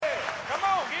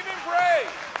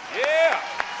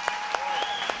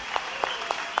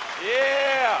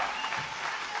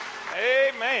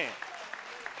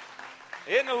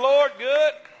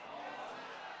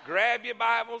your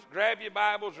Bibles, grab your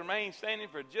Bibles, remain standing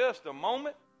for just a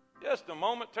moment. Just a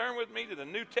moment. Turn with me to the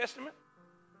New Testament.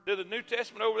 To the New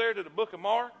Testament over there to the book of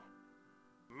Mark.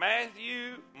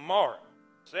 Matthew, Mark.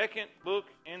 Second book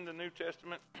in the New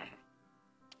Testament.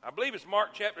 I believe it's Mark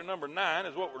chapter number 9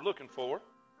 is what we're looking for.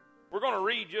 We're going to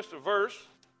read just a verse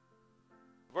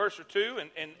or two,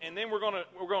 and then we're going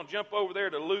to jump over there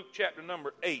to Luke chapter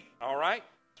number 8. All right?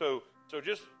 So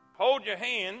just hold your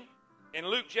hand in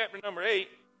Luke chapter number 8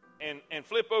 and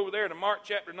flip over there to Mark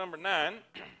chapter number 9,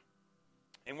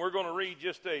 and we're going to read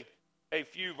just a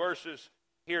few verses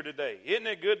here today. Isn't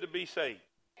it good to be saved?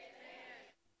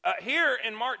 Here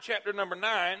in Mark chapter number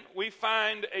 9, we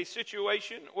find a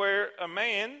situation where a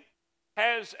man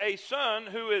has a son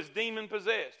who is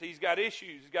demon-possessed. He's got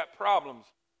issues. He's got problems.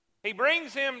 He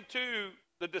brings him to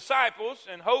the disciples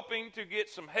and hoping to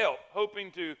get some help, hoping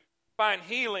to find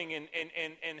healing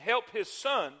and help his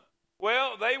son.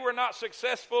 Well, they were not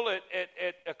successful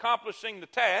at accomplishing the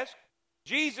task.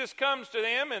 Jesus comes to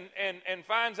them and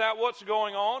finds out what's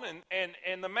going on,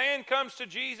 and the man comes to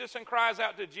Jesus and cries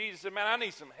out to Jesus, and man, I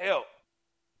need some help.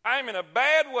 I'm in a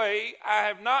bad way. I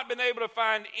have not been able to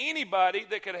find anybody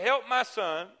that could help my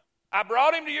son. I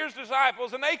brought him to your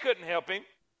disciples, and they couldn't help him.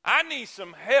 I need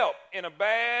some help in a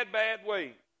bad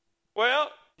way. Well,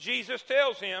 Jesus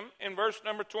tells him in verse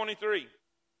number 23.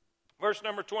 Verse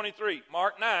number 23,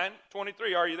 Mark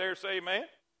 9:23. Are you there? Say amen.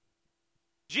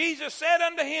 Jesus said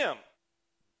unto him,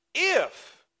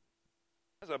 if,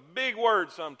 that's a big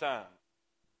word sometimes.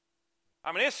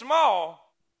 I mean, it's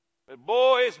small, but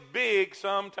boy, it's big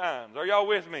sometimes. Are y'all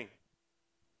with me?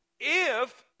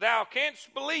 If thou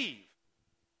canst believe,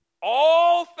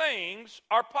 all things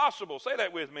are possible. Say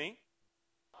that with me.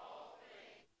 All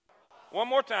things are possible. One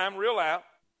more time, real loud.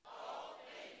 All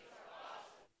things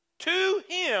are possible.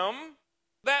 To him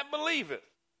that believeth.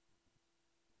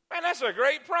 Man, that's a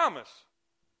great promise.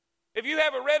 If you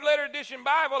have a red letter edition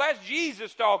Bible, that's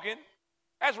Jesus talking.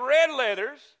 That's red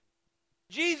letters.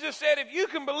 Jesus said, if you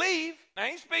can believe, now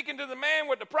he's speaking to the man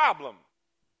with the problem.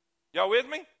 Y'all with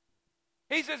me?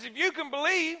 He says, if you can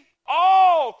believe,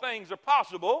 all things are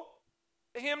possible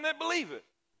to him that believeth.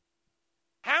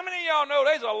 How many of y'all know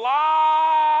there's a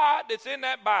lot that's in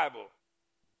that Bible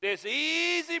that's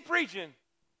easy preaching,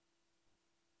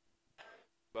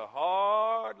 but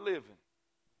hard living?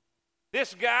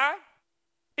 This guy,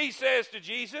 he says to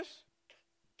Jesus,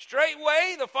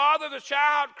 straightway the father of the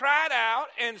child cried out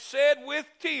and said with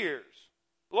tears,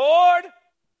 Lord,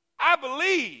 I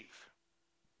believe.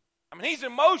 I mean, he's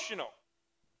emotional.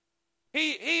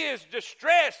 He is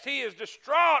distressed. He is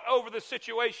distraught over the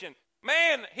situation.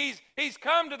 Man, he's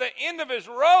come to the end of his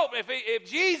rope. If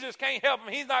Jesus can't help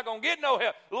him, he's not going to get no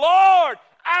help. Lord,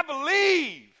 I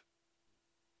believe,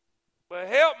 but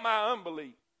help my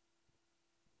unbelief.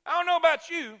 I don't know about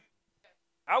you.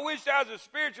 I wish I was as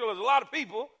spiritual as a lot of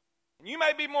people, and you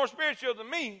may be more spiritual than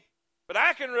me, but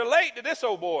I can relate to this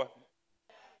old boy.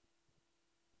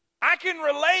 I can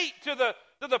relate to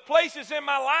the places in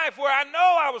my life where I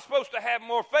know I was supposed to have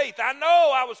more faith. I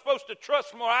know I was supposed to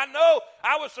trust more. I know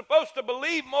I was supposed to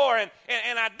believe more, and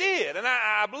I did, and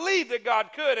I believed that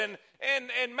God could,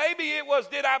 and maybe it was,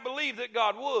 did I believe that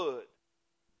God would?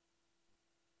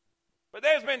 But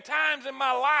there's been times in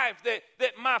my life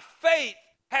that my faith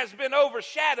has been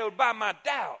overshadowed by my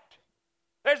doubt.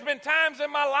 There's been times in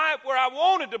my life where I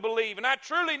wanted to believe, and I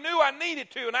truly knew I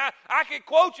needed to, and I could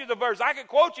quote you the verse. I could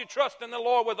quote you, trust in the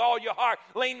Lord with all your heart.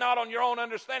 Lean not on your own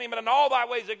understanding, but in all thy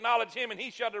ways acknowledge him, and he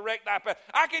shall direct thy path.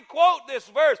 I could quote this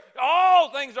verse. All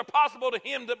things are possible to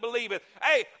him that believeth.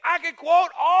 Hey, I could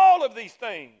quote all of these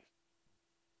things.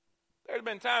 There's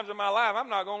been times in my life, I'm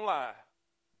not going to lie,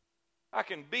 I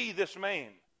can be this man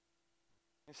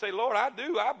and say, Lord, I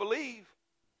believe.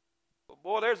 But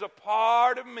boy, there's a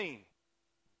part of me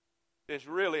that's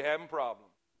really having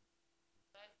problems.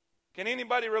 Can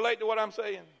anybody relate to what I'm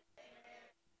saying?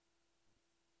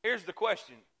 Here's the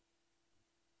question.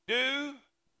 Do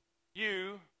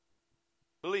you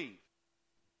believe?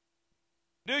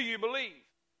 Do you believe?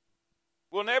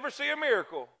 We'll never see a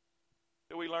miracle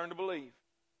till we learn to believe.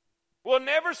 We'll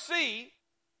never see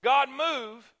God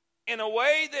move in a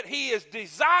way that he is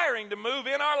desiring to move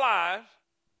in our lives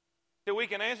till we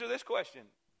can answer this question.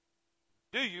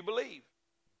 Do you believe?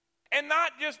 And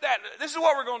not just that. This is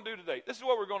what we're going to do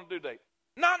today.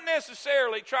 Not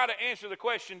necessarily try to answer the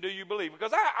question, do you believe?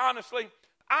 Because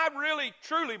I really,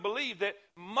 truly believe that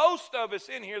most of us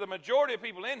in here, the majority of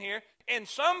people in here, in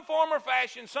some form or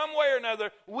fashion, some way or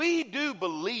another, we do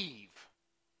believe.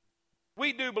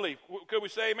 We do believe. Could we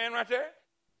say amen right there?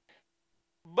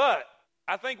 But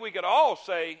I think we could all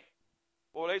say,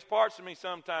 well, there's parts of me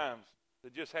sometimes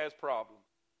that just has problems.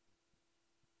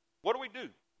 What do we do?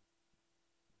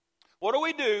 What do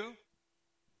we do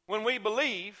when we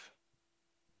believe,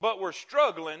 but we're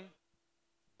struggling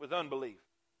with unbelief?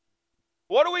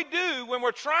 What do we do when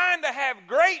we're trying to have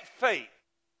great faith,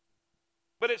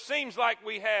 but it seems like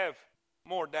we have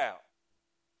more doubt?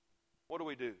 What do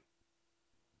we do?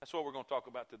 That's what we're going to talk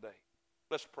about today.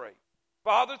 Let's pray.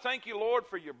 Father, thank you, Lord,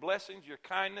 for your blessings, your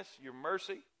kindness, your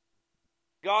mercy.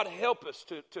 God, help us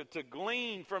to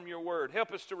glean from your word.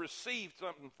 Help us to receive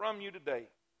something from you today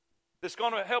that's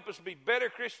going to help us be better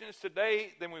Christians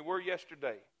today than we were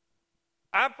yesterday.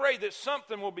 I pray that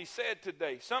something will be said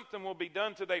today, something will be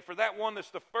done today for that one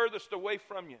that's the furthest away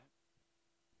from you.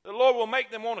 The Lord will make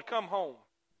them want to come home.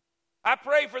 I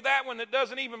pray for that one that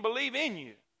doesn't even believe in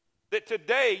you, that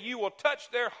today you will touch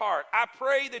their heart. I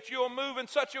pray that you'll move in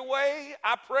such a way.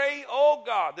 I pray, oh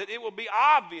God, that it will be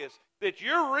obvious that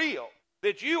you're real,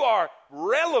 that you are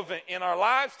relevant in our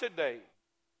lives today,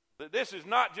 that this is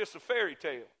not just a fairy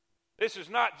tale. This is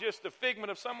not just a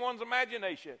figment of someone's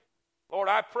imagination. Lord,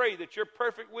 I pray that your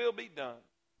perfect will be done.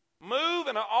 Move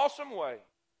in an awesome way.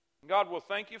 God will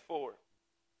thank you for it.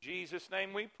 In Jesus'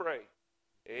 name we pray.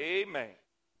 Amen.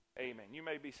 Amen. You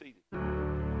may be seated.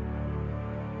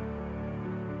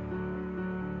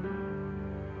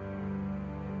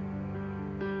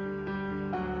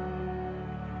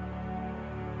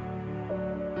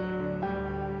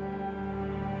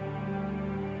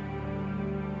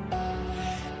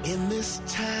 In this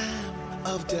time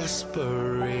of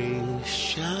desperation,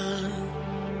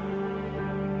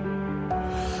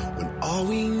 when all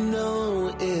we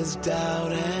know is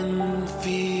doubt and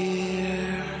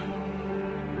fear,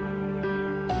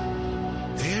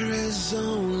 there is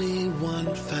only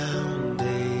one foundation.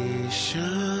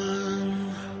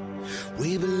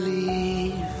 We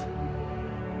believe.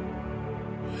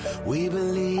 We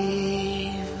believe.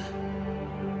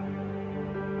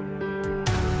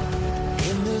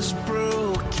 In this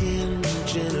broken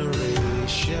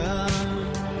generation,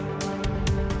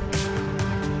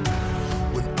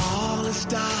 when all is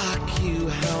dark, you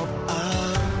help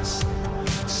us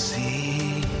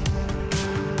see.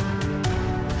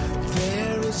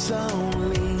 There is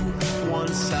only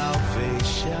one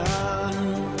salvation.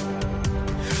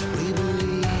 We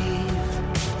believe.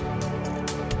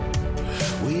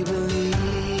 We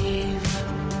believe.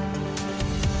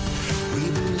 We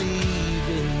believe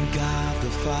in God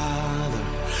the Father.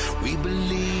 We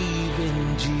believe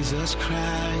in Jesus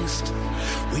Christ.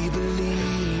 We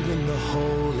believe in the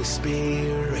Holy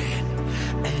Spirit,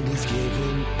 and He's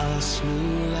given us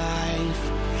new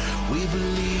life. We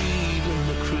believe in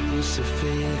the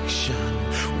crucifixion.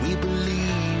 We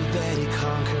believe that He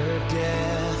conquered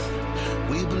death.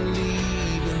 We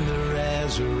believe in the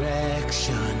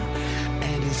resurrection,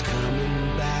 and He's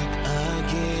coming back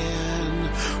again.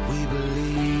 We believe.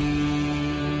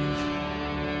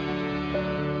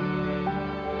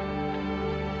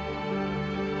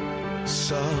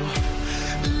 So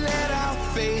let our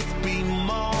faith be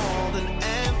more than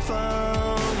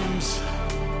anthems,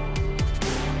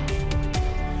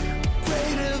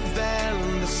 greater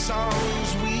than the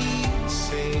songs we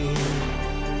sing.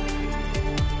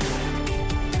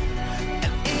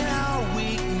 And in our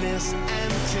weakness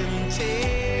and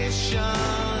temptations,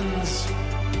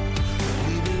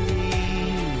 we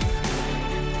believe.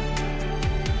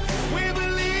 We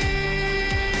believe.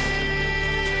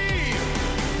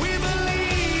 We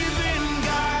believe in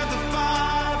God the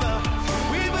Father.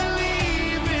 We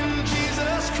believe in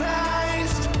Jesus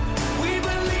Christ. We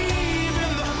believe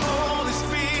in the Holy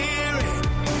Spirit,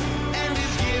 and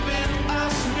He's given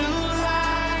us new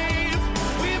life.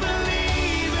 We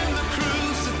believe in the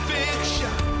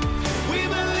crucifixion. We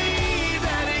believe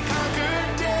that He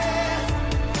conquered death.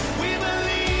 We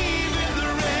believe in the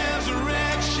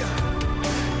resurrection,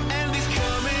 and He's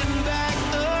coming back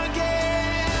again.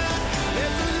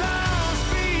 Let the lost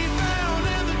be found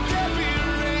and the dead be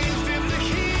raised in the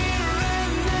here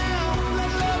and now.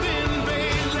 Let love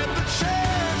invade. Let the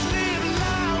church live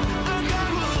loud. Our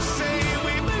God will say,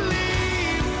 we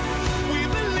believe. We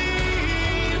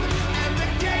believe. And the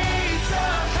gates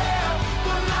of hell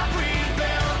will not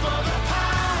prevail, for the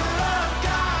power of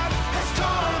God has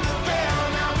torn the veil.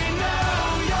 Now we know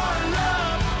your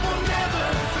love will never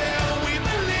fail. We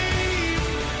believe.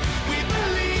 We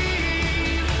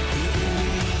believe. We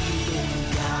believe in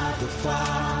God the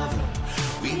Father.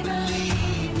 We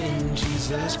believe in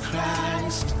Jesus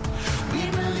Christ. We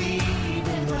believe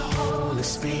in the Holy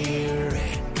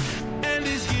Spirit, and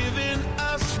He's given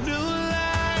us new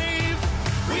life.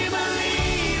 We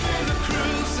believe in the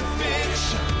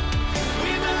crucifixion.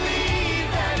 We believe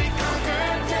that He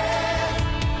conquered death.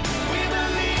 We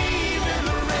believe in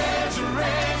the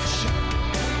resurrection,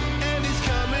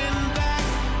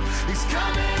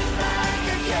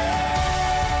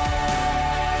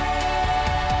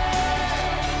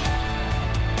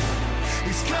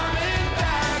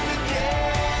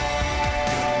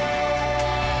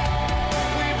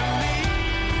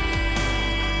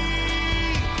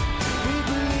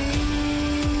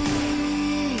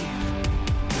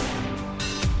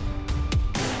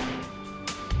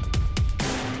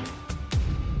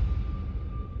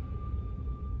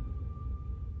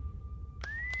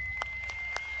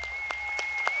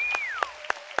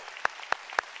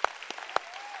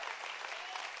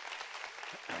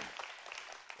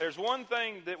 There's one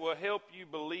thing that will help you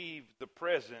believe the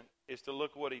present is to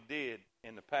look what he did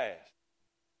in the past.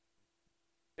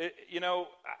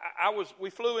 We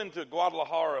flew into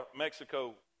Guadalajara,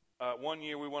 Mexico. One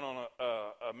year we went on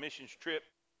a missions trip,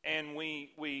 and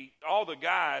we all the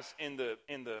guys in the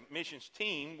missions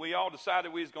team, we all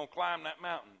decided we was going to climb that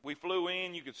mountain. We flew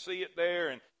in, you could see it there,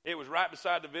 and it was right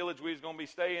beside the village we was going to be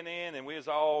staying in, and we was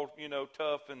all,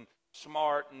 tough and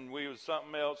smart, and we was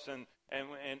something else, and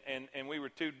we were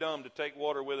too dumb to take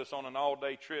water with us on an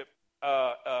all-day trip.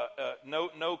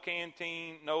 No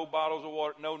canteen, no bottles of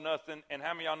water, no nothing. And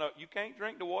how many of y'all know you can't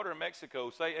drink the water in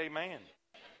Mexico? Say amen.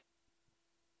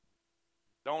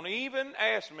 Don't even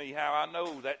ask me how I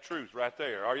know that truth right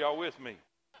there. Are y'all with me?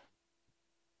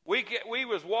 We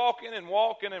was walking and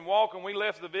walking and walking. We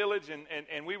left the village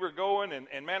and we were going,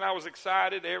 and man, I was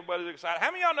excited. Everybody was excited.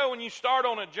 How many of y'all know when you start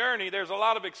on a journey, there's a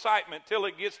lot of excitement till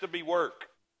it gets to be work?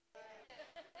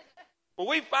 Well,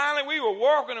 we were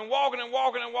walking and walking and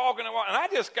walking and walking and walking, and I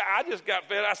just got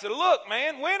fed. I said, look,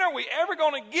 man, when are we ever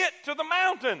going to get to the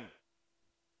mountain?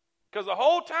 Because the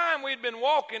whole time we'd been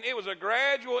walking, it was a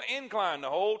gradual incline the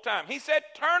whole time. He said,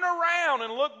 turn around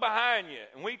and look behind you.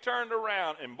 And we turned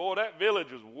around, and boy, that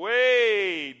village was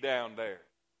way down there.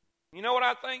 You know what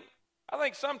I think? I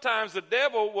think sometimes the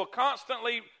devil will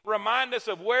constantly remind us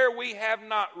of where we have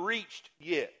not reached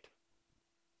yet.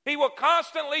 He will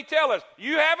constantly tell us,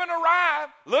 you haven't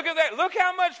arrived. Look at that. Look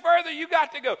how much further you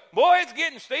got to go. Boy, it's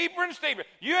getting steeper and steeper.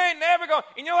 You ain't never going.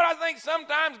 You know what I think?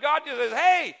 Sometimes God just says,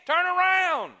 hey, turn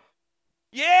around.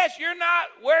 Yes, you're not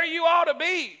where you ought to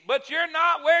be, but you're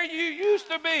not where you used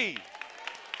to be.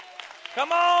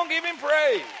 Come on, give him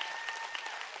praise.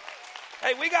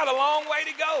 Hey, we got a long way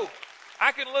to go.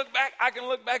 I can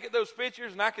look back at those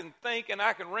pictures, and I can think, and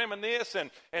I can reminisce,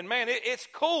 and man, it's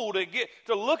cool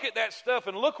to look at that stuff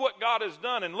and look what God has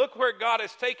done and look where God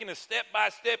has taken us step by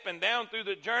step and down through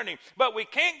the journey. But we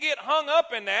can't get hung up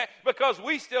in that because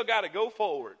we still got to go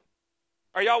forward.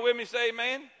 Are y'all with me? Say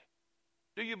amen.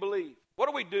 Do you believe? What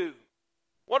do we do?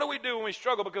 What do we do when we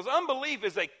struggle? Because unbelief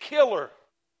is a killer.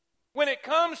 When it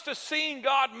comes to seeing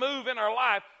God move in our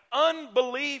life,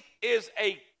 unbelief is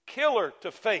a killer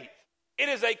to faith. It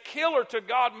is a killer to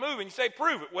God moving. You say,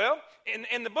 prove it. Well,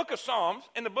 in the book of Psalms,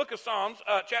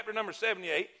 chapter number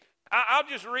 78, I'll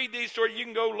just read these so you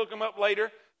can go look them up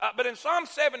later. But in Psalm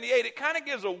 78, it kind of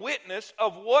gives a witness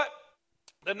of what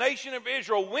the nation of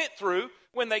Israel went through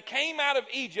when they came out of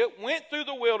Egypt, went through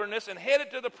the wilderness, and headed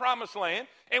to the promised land,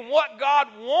 and what God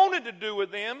wanted to do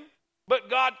with them, but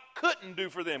God couldn't do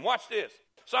for them. Watch this.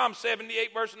 Psalm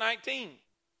 78, verse 19.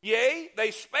 Yea,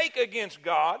 they spake against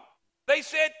God. They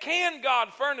said, can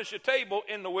God furnish a table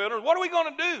in the wilderness? What are we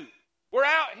going to do? We're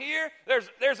out here.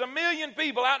 There's a million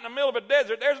people out in the middle of a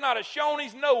desert. There's not a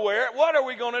Shoney's nowhere. What are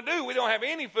we going to do? We don't have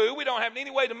any food. We don't have any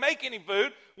way to make any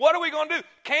food. What are we going to do?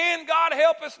 Can God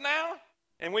help us now?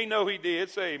 And we know he did.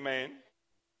 Say amen.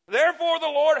 Therefore the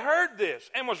Lord heard this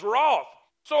and was wroth.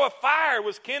 So a fire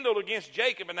was kindled against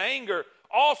Jacob, and anger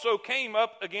also came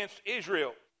up against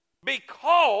Israel.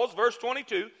 Because, verse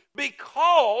 22,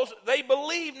 because they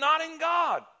believed not in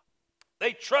God.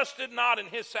 They trusted not in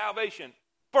his salvation.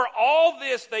 For all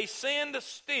this they sinned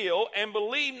still and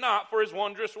believed not for his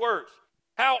wondrous works.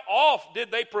 How oft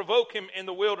did they provoke him in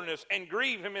the wilderness and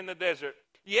grieve him in the desert?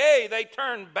 Yea, they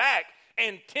turned back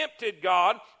and tempted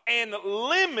God and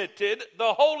limited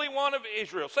the Holy One of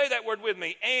Israel. Say that word with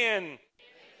me. And.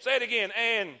 Say it again.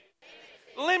 And.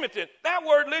 Limited. That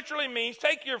word literally means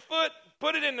take your foot,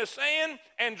 put it in the sand,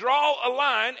 and draw a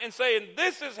line and say,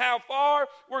 this is how far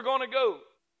we're going to go.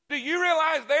 Do you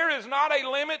realize there is not a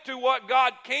limit to what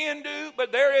God can do,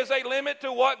 but there is a limit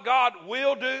to what God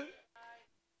will do?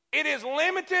 It is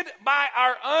limited by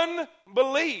our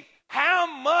unbelief. How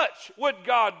much would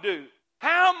God do?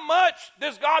 How much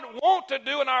does God want to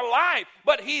do in our life?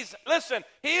 But his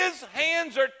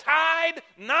hands are tied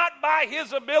not by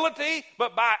his ability,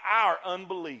 but by our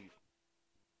unbelief.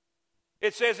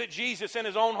 It says that Jesus in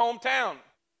his own hometown,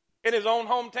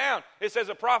 it says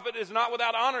a prophet is not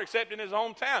without honor except in his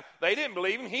hometown. They didn't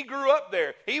believe him. He grew up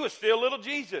there. He was still little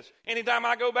Jesus. Anytime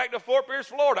I go back to Fort Pierce,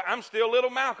 Florida, I'm still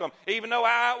little Malcolm. Even though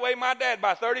I outweigh my dad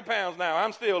by 30 pounds now,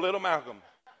 I'm still little Malcolm.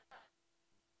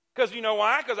 Because you know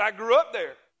why? Because I grew up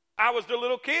there. I was the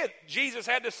little kid. Jesus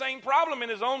had the same problem in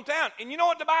his own town. And you know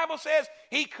what the Bible says?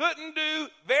 He couldn't do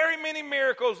very many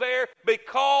miracles there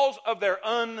because of their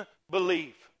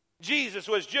unbelief. Jesus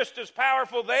was just as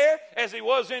powerful there as he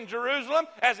was in Jerusalem,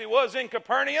 as he was in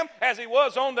Capernaum, as he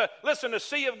was on the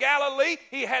Sea of Galilee.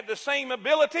 He had the same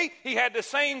ability. He had the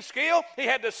same skill. He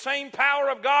had the same power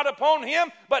of God upon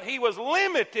him, but he was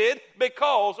limited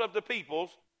because of the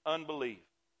people's unbelief.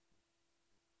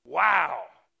 Wow.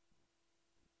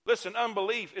 Listen,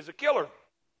 unbelief is a killer.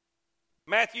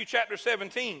 Matthew chapter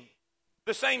 17.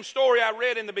 The same story I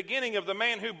read in the beginning of the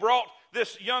man who brought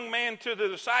this young man to the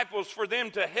disciples for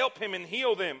them to help him and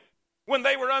heal them. When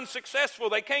they were unsuccessful,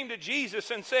 they came to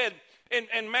Jesus and said,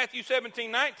 in Matthew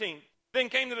 17:19, then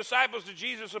came the disciples to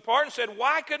Jesus apart and said,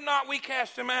 why could not we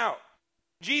cast him out?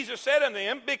 Jesus said unto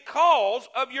them, because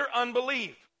of your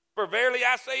unbelief. For verily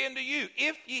I say unto you,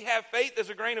 if ye have faith as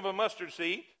a grain of a mustard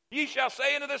seed, ye shall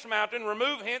say unto this mountain,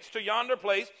 remove hence to yonder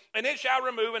place, and it shall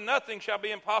remove, and nothing shall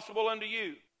be impossible unto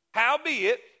you.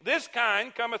 Howbeit, this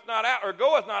kind cometh not out, or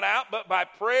goeth not out, but by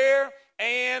prayer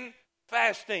and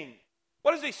fasting.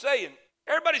 What is he saying?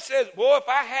 Everybody says, well, if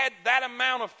I had that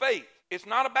amount of faith. It's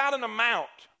not about an amount.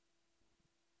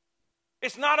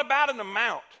 It's not about an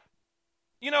amount.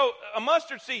 You know, a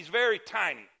mustard seed is very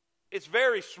tiny. It's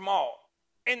very small.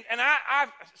 And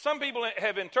some people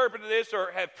have interpreted this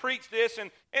or have preached this,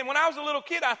 and when I was a little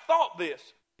kid, I thought this.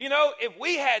 You know, if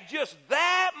we had just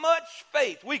that much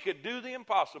faith, we could do the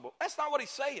impossible. That's not what he's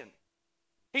saying.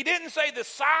 He didn't say the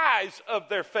size of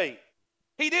their faith.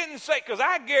 He didn't say, because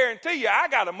I guarantee you, I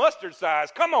got a mustard size.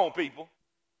 Come on, people.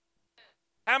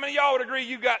 How many of y'all would agree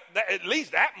you got at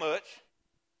least that much?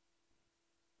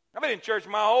 I've been in church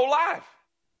my whole life.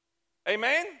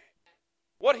 Amen?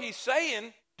 What he's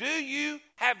saying, do you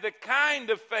have the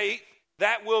kind of faith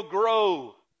that will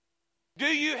grow? Do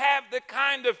you have the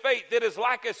kind of faith that is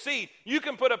like a seed? You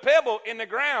can put a pebble in the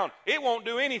ground. It won't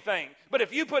do anything. But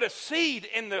if you put a seed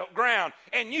in the ground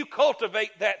and you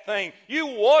cultivate that thing, you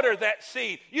water that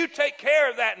seed, you take care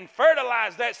of that and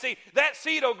fertilize that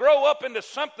seed will grow up into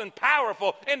something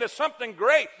powerful, into something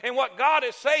great. And what God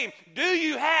is saying, do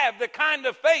you have the kind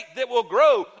of faith that will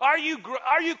grow? Are you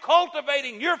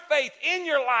cultivating your faith in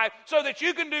your life so that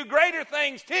you can do greater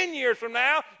things 10 years from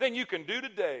now than you can do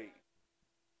today?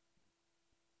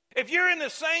 If you're in the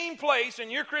same place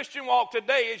in your Christian walk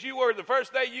today as you were the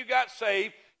first day you got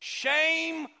saved,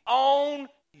 shame on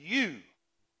you.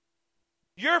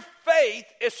 Your faith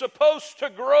is supposed to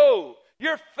grow.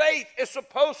 Your faith is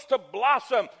supposed to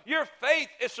blossom. Your faith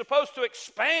is supposed to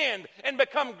expand and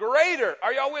become greater.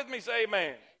 Are y'all with me? Say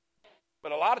amen.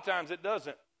 But a lot of times it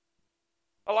doesn't.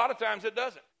 A lot of times it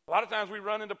doesn't. A lot of times we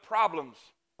run into problems.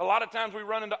 A lot of times we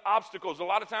run into obstacles. A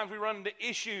lot of times we run into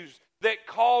issues that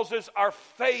causes our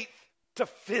faith to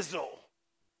fizzle.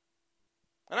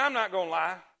 And I'm not going to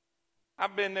lie.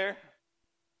 I've been there.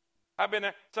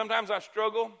 Sometimes I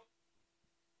struggle.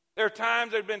 There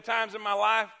have been times in my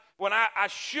life when I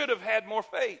should have had more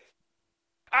faith.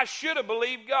 I should have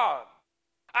believed God.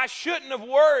 I shouldn't have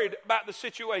worried about the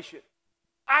situation.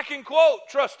 I can quote,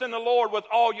 trust in the Lord with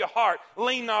all your heart.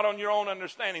 Lean not on your own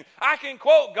understanding. I can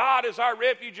quote, God is our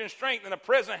refuge and strength and a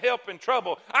present help in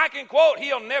trouble. I can quote,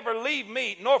 he'll never leave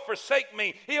me nor forsake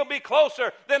me. He'll be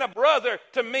closer than a brother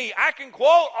to me. I can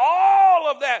quote all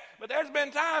of that. But there's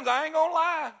been times, I ain't going to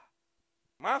lie,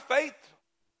 my faith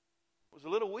was a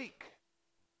little weak.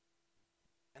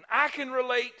 And I can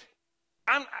relate,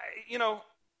 I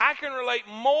can relate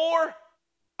more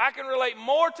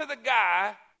to the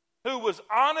guy who was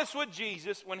honest with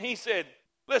Jesus when he said,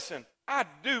 listen, I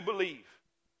do believe.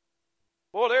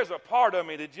 Boy, there's a part of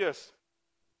me that just,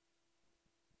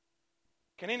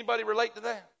 can anybody relate to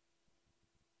that?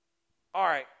 All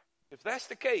right, if that's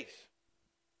the case,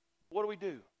 what do we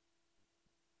do?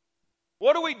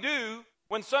 What do we do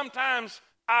when sometimes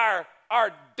our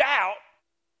doubt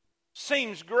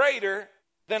seems greater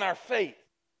than our faith?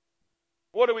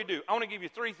 What do we do? I want to give you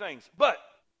 3 things, but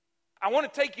I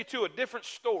want to take you to a different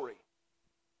story.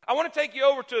 I want to take you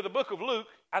over to the book of Luke.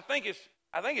 I think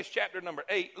it's chapter number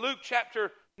 8. Luke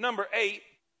chapter number 8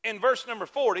 and verse number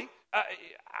 40.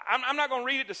 I'm not going to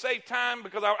read it to save time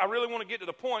because I really want to get to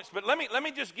the points. But let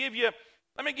me just give you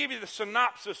the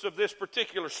synopsis of this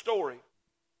particular story.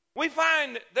 We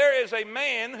find there is a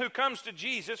man who comes to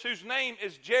Jesus whose name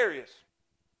is Jairus.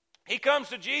 He comes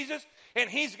to Jesus and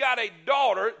he's got a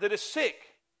daughter that is sick.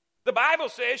 The Bible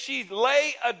says she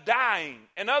lay a-dying.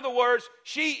 In other words,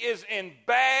 she is in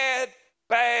bad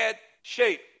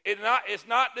shape. It's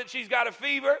not that she's got a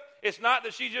fever. It's not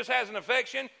that she just has an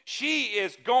infection. She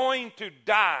is going to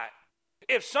die.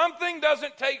 If something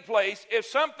doesn't take place, if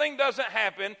something doesn't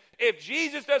happen, if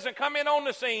Jesus doesn't come in on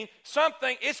the scene,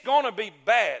 it's going to be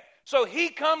bad. So he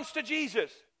comes to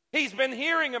Jesus. He's been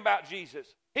hearing about Jesus.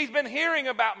 He's been hearing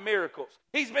about miracles.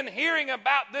 He's been hearing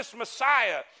about this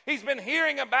Messiah. He's been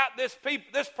hearing about this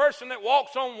person that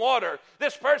walks on water,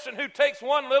 this person who takes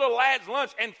one little lad's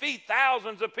lunch and feeds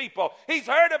thousands of people. He's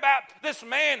heard about this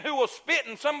man who will spit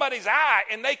in somebody's eye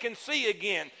and they can see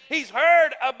again. He's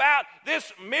heard about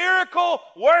this miracle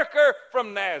worker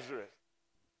from Nazareth.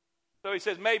 So he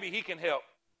says, maybe he can help.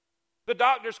 The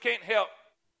doctors can't help.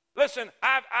 Listen,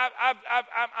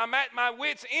 I'm at my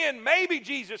wit's end. Maybe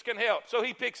Jesus can help. So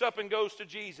he picks up and goes to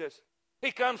Jesus.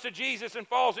 He comes to Jesus and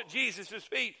falls at Jesus'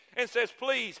 feet and says,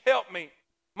 please help me.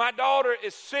 My daughter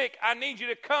is sick. I need you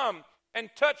to come and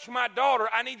touch my daughter.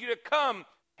 I need you to come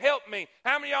help me.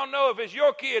 How many of y'all know if it's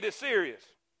your kid, it's serious?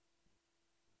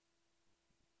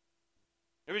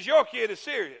 If it's your kid, it's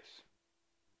serious.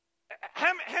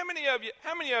 How many of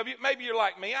you, maybe you're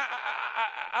like me,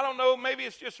 I don't know, maybe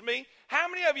it's just me. How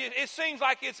many of you, it seems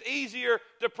like it's easier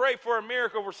to pray for a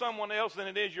miracle for someone else than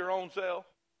it is your own self?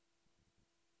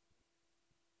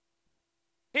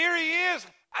 Here he is,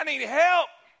 I need help.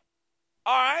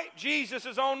 All right, Jesus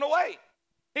is on the way.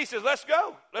 He says, let's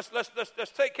go. Let's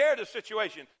take care of this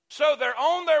situation. So they're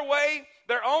on their way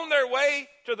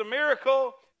to the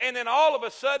miracle. And then all of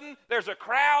a sudden, there's a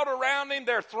crowd around him.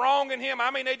 They're thronging him. I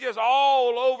mean, they're just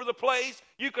all over the place.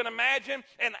 You can imagine.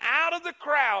 And out of the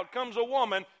crowd comes a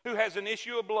woman who has an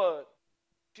issue of blood.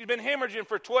 She's been hemorrhaging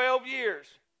for 12 years.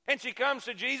 And she comes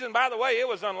to Jesus. And by the way, it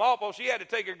was unlawful. She had to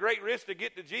take a great risk to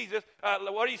get to Jesus.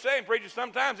 What are you saying, preacher?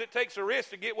 Sometimes it takes a risk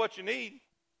to get what you need.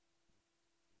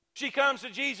 She comes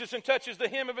to Jesus and touches the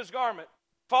hem of his garment.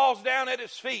 Falls down at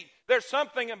his feet. There's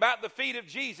something about the feet of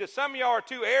Jesus. Some of y'all are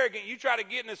too arrogant. You try to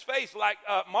get in his face like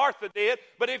Martha did.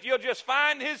 But if you'll just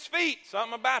find his feet,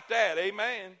 something about that.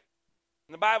 Amen.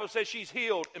 And the Bible says she's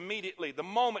healed immediately. The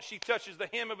moment she touches the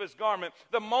hem of his garment,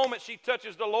 the moment she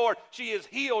touches the Lord, she is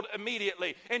healed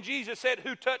immediately. And Jesus said,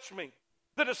 who touched me?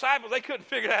 The disciples, they couldn't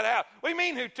figure that out. What do you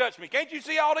mean, who touched me? Can't you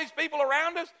see all these people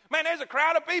around us? Man, there's a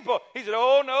crowd of people. He said,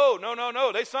 oh,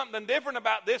 no. There's something different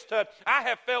about this touch. I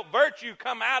have felt virtue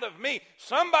come out of me.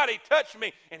 Somebody touched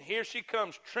me. And here she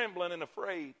comes trembling and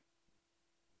afraid.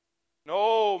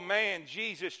 No, man,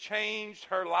 Jesus changed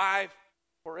her life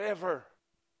forever.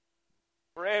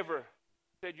 Forever.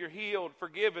 Said, you're healed,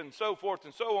 forgiven, so forth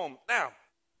and so on. Now,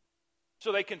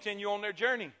 so they continue on their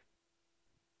journey.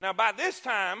 Now, by this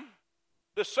time,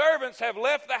 the servants have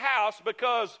left the house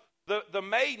because the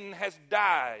maiden has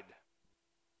died.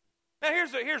 Now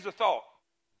here's the thought.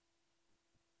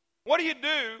 What do you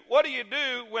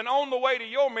do when on the way to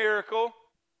your miracle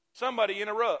somebody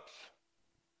interrupts?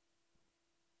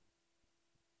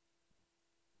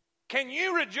 Can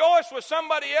you rejoice with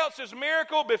somebody else's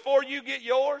miracle before you get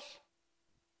yours?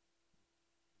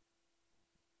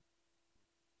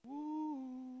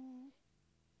 Ooh.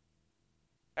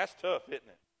 That's tough, isn't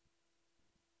it?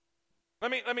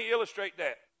 Let me illustrate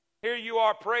that. Here you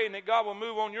are praying that God will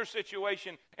move on your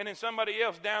situation, and then somebody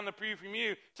else down the pew from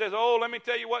you says, oh, let me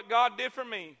tell you what God did for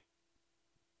me,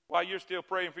 while you're still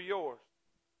praying for yours.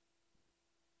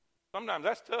 Sometimes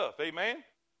that's tough, amen?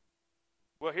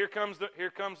 Well, here comes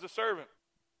the servant.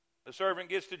 The servant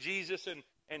gets to Jesus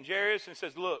and Jairus and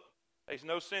says, look, there's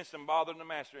no sense in bothering the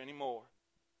master anymore.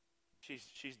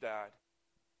 She's died.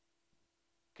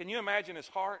 Can you imagine his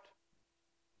heart?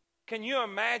 Can you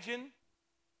imagine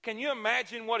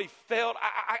what he felt?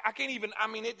 I can't even,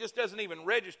 it just doesn't even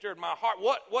register in my heart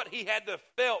what he had to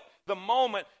felt the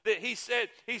moment that he said,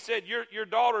 your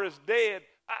daughter is dead.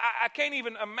 I can't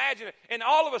even imagine it. And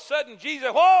all of a sudden, Jesus,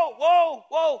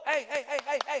 whoa, hey,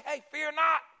 fear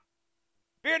not.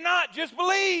 Fear not, just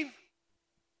believe.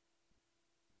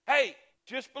 Hey,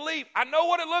 just believe. I know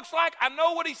what it looks like. I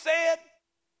know what he said.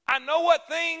 I know what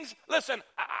things, listen,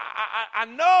 I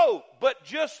know, but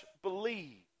just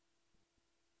believe.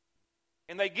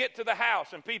 And they get to the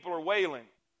house and people are wailing.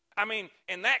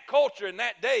 In that culture, in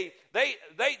that day,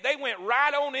 they went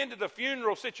right on into the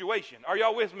funeral situation. Are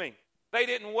y'all with me? They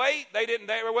didn't wait.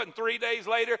 There wasn't 3 days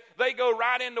later. They go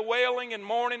right into wailing and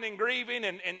mourning and grieving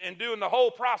and doing the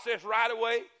whole process right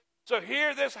away. So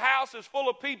here this house is full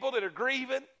of people that are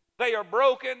grieving. They are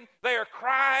broken. They are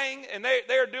crying, and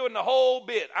they're doing the whole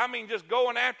bit. Just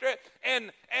going after it.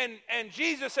 And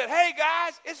Jesus said, hey,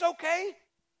 guys, it's okay.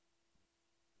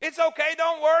 It's okay.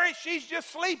 Don't worry. She's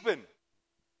just sleeping.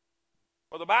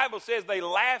 Well, the Bible says they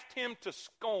laughed him to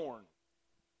scorn.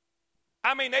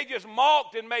 They just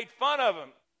mocked and made fun of him.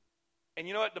 And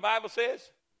you know what the Bible says?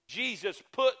 Jesus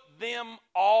put them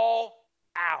all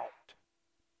out.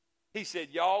 He said,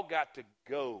 y'all got to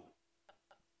go.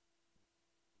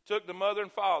 Took the mother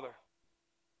and father,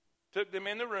 took them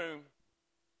in the room,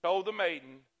 told the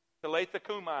maiden, Talitha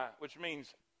Kumai, which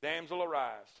means damsel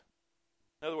arise.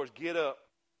 In other words, get up.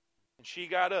 And she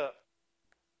got up,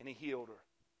 and he healed her.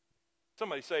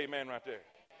 Somebody say amen right there.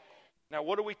 Now,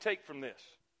 what do we take from this?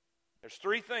 There's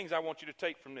 3 things I want you to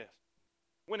take from this.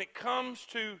 When it comes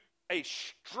to a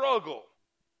struggle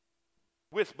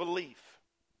with belief.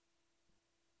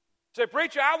 Say,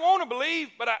 preacher, I want to believe,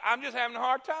 but I'm just having a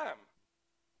hard time.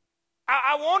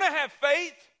 I want to have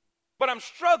faith, but I'm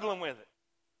struggling with it.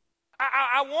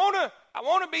 I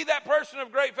want to be that person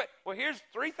of great faith. Well, here's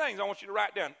 3 things I want you to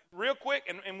write down real quick,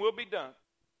 and we'll be done.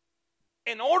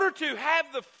 In order to have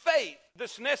the faith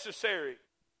that's necessary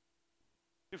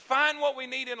to find what we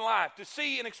need in life, to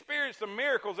see and experience the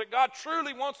miracles that God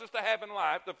truly wants us to have in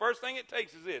life, the first thing it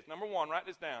takes is this. Number 1, write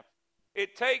this down.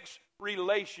 It takes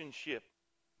relationship.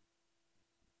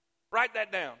 Write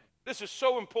that down. This is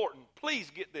so important. Please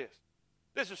get this.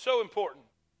 This is so important.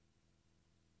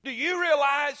 Do you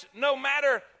realize no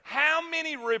matter how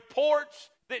many reports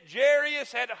that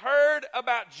Jairus had heard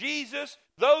about Jesus,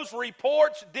 those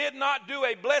reports did not do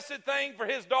a blessed thing for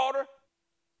his daughter?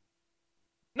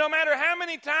 No matter how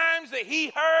many times that he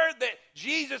heard that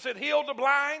Jesus had healed the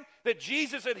blind, that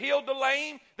Jesus had healed the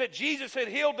lame, that Jesus had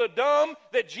healed the dumb,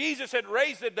 that Jesus had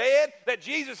raised the dead, that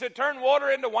Jesus had turned water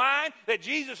into wine, that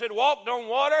Jesus had walked on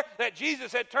water, that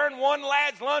Jesus had turned one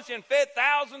lad's lunch and fed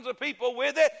thousands of people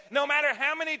with it, no matter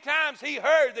how many times he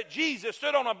heard that Jesus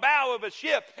stood on a bow of a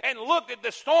ship and looked at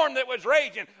the storm that was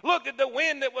raging, looked at the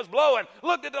wind that was blowing,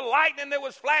 looked at the lightning that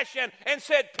was flashing and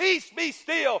said, "Peace, be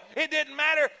still." It didn't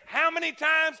matter how many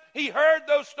times he heard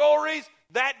those stories,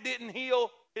 that didn't heal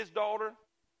his daughter.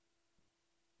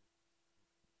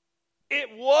 It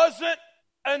wasn't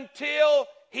until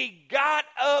he got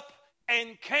up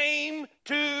and came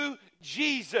to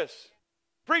Jesus.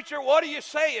 Preacher, what are you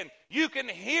saying? You can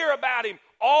hear about him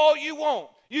all you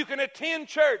want. You can attend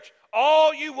church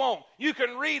all you want. You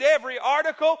can read every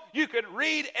article. You could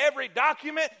read every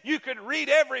document. You could read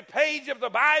every page of the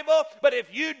Bible. But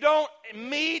if you don't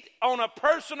meet on a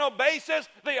personal basis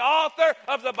the author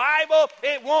of the Bible,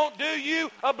 it won't do you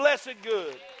a blessed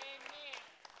good.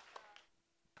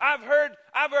 I've heard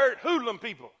hoodlum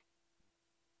people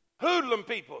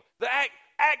that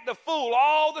act the fool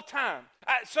all the time.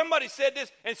 Somebody said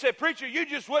this and said, "Preacher, you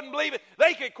just wouldn't believe it.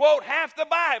 They could quote half the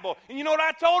Bible." And you know what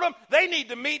I told them? They need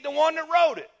to meet the one that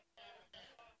wrote it.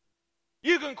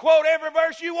 You can quote every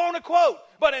verse you want to quote,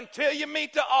 but until you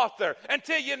meet the author,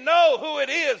 until you know who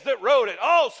it is that wrote it,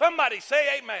 oh, somebody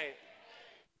say amen.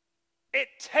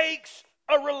 It takes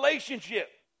a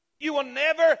relationship. You will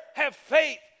never have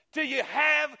faith till you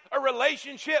have a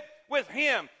relationship with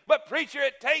him. But preacher,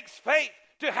 it takes faith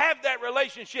to have that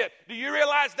relationship. Do you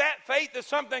realize that faith is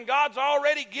something God's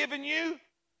already given you?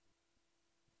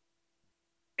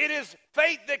 It is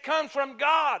faith that comes from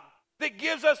God that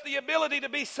gives us the ability to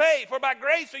be saved. For by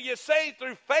grace are you saved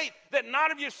through faith, that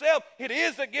not of yourself. It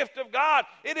is a gift of God.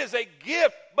 It is a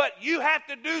gift, but you have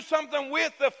to do something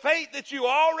with the faith that you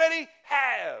already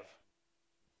have.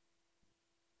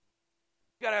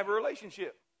 You got to have a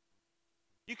relationship.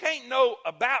 You can't know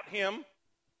about him.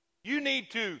 You need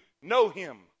to know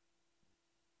him.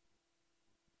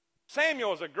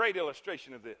 Samuel is a great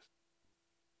illustration of this.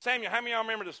 Samuel, how many of y'all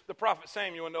remember the prophet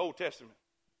Samuel in the Old Testament?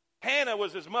 Hannah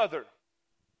was his mother.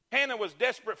 Hannah was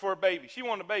desperate for a baby. She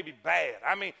wanted a baby bad.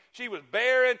 I mean, she was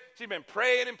barren. She'd been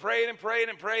praying and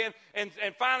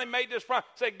finally made this promise.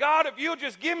 Said, "God, if you'll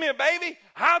just give me a baby,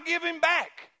 I'll give him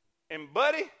back." And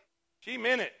buddy, she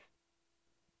meant it.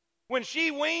 When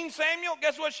she weaned Samuel,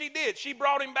 guess what she did? She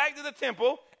brought him back to the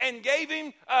temple and gave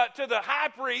him to the high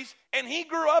priest, and he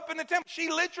grew up in the temple. She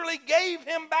literally gave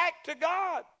him back to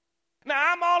God.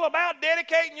 Now, I'm all about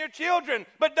dedicating your children,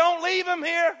 but don't leave them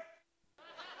here.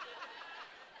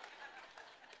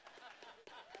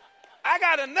 I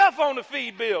got enough on the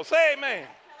feed bill. Say amen.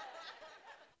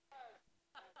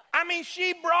 I mean,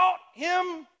 she brought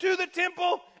him to the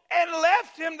temple and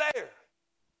left him there.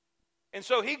 And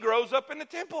so he grows up in the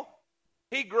temple.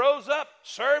 He grows up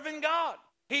serving God.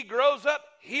 He grows up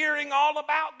hearing all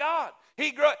about God.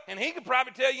 And he could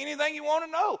probably tell you anything you want to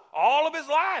know. All of his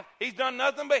life, he's done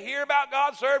nothing but hear about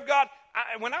God, serve God.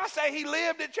 When I say he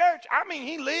lived at church, I mean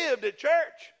he lived at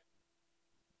church.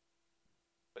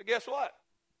 But guess what?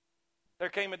 There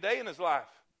came a day in his life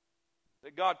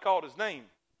that God called his name.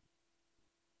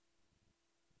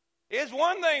 It's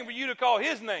one thing for you to call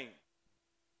his name,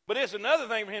 but it's another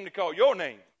thing for him to call your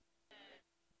name.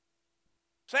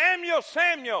 Samuel,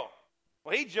 Samuel.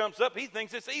 Well, he jumps up. He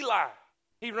thinks it's Eli.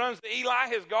 He runs to Eli,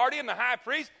 his guardian, the high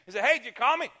priest. He said, "Hey, did you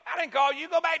call me?" "I didn't call you.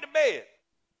 Go back to bed."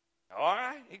 All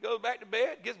right. He goes back to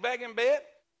bed, gets back in bed.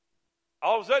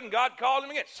 All of a sudden, God called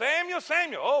him again. "Samuel,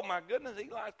 Samuel." "Oh, my goodness,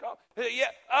 Eli's called." He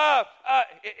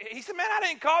said, "Man, I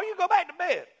didn't call you. Go back to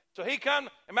bed." So he comes,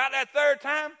 about that third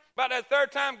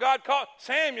time, God called,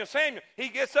 "Samuel, Samuel." He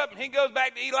gets up and he goes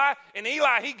back to Eli, and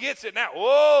Eli, he gets it now.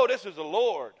 Whoa, this is the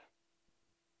Lord.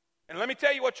 And let me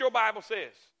tell you what your Bible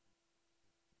says.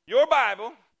 Your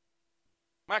Bible,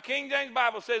 my King James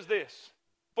Bible says this: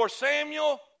 "For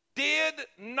Samuel did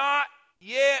not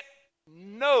yet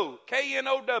know.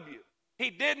 K-N-O-W. He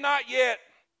did not yet.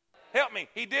 Help me.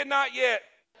 He did not yet.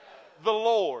 The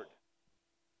Lord.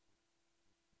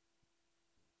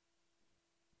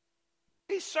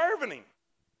 He's serving him.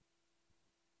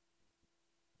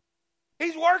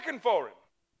 He's working for him.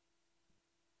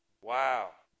 Wow.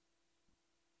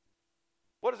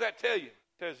 What does that tell you?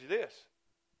 It tells you this.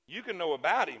 You can know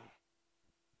about him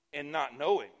and not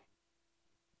know him.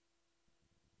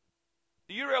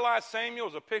 Do you realize Samuel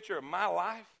is a picture of my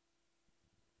life?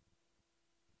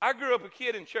 I grew up a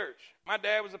kid in church. My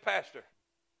dad was a pastor.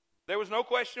 There was no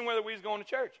question whether we was going to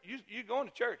church. You going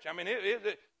to church.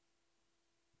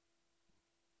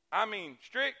 I mean,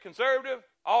 strict, conservative,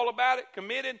 all about it,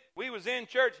 committed. We was in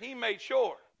church. He made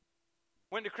sure.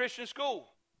 Went to Christian school.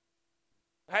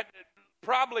 Had to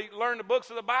probably learn the books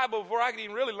of the Bible before I could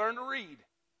even really learn to read.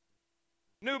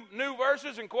 New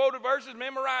verses and quoted verses,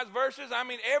 memorized verses. I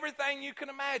mean, everything you can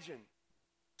imagine.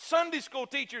 Sunday school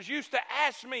teachers used to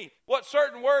ask me what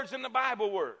certain words in the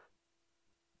Bible were.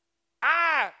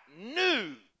 I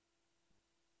knew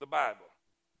the Bible.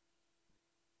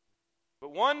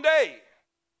 But one day,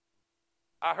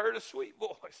 I heard a sweet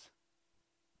voice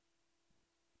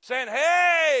saying,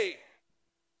 hey!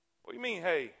 What do you mean,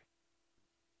 hey?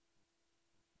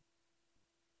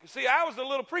 You see, I was the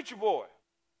little preacher boy.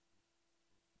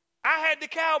 I had the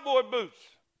cowboy boots.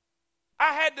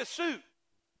 I had the suit.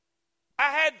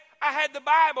 I had the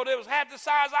Bible that was half the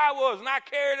size I was, and I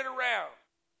carried it around.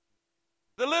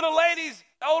 The little ladies,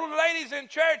 the older ladies in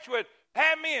church would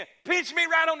have me and pinch me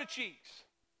right on the cheeks.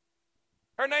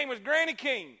 Her name was Granny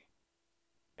King.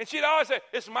 And she'd always say,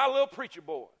 this is my little preacher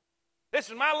boy. This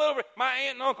is my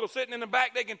aunt and uncle sitting in the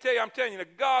back. They can tell you, I'm telling you the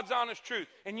God's honest truth.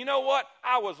 And you know what?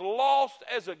 I was lost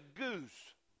as a goose.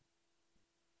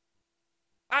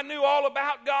 I knew all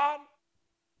about God.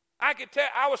 I could tell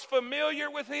I was familiar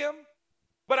with him,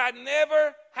 but I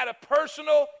never had a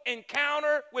personal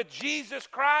encounter with Jesus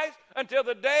Christ until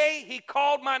the day he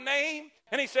called my name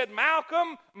and he said,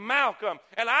 Malcolm, Malcolm.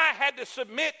 And I had to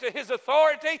submit to his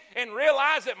authority and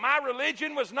realize that my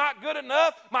religion was not good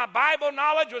enough. My Bible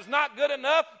knowledge was not good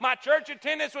enough. My church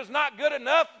attendance was not good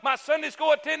enough. My Sunday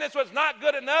school attendance was not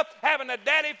good enough. Having a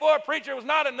daddy for a preacher was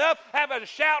not enough. Having a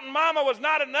shouting mama was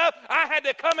not enough. I had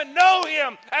to come and know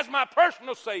him as my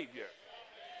personal Savior.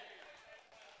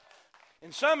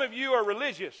 And some of you are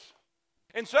religious.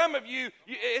 And some of you,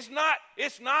 it's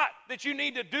not that you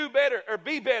need to do better or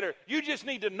be better. You just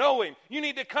need to know him. You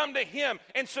need to come to him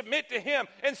and submit to him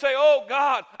and say, oh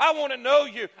God, I want to know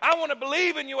you. I want to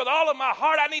believe in you with all of my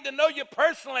heart. I need to know you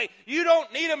personally. You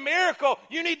don't need a miracle.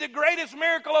 You need the greatest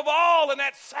miracle of all, and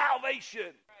that's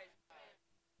salvation.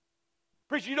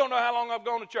 Preacher, you don't know how long I've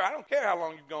gone to church. I don't care how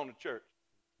long you've gone to church.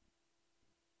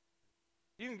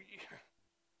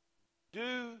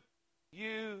 Do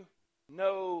you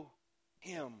know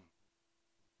him?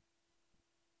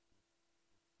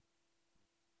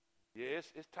 Yes,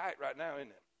 it's tight right now, isn't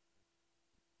it?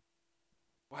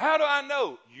 Well, how do I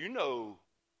know? You know.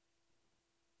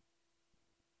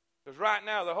 Because right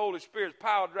now the Holy Spirit's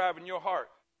power driving your heart.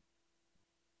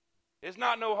 It's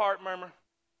not no heart murmur.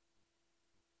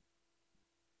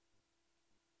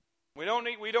 We don't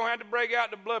have to break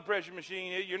out the blood pressure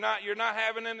machine. You're not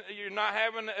having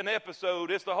an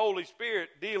episode. It's the Holy Spirit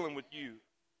dealing with you.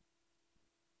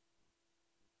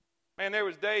 Man, there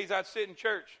was days I'd sit in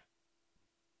church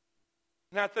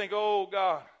and I'd think, oh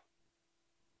God,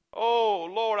 oh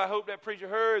Lord, I hope that preacher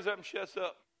hurries up and shuts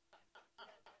up.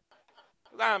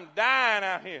 'Cause I'm dying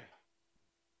out here.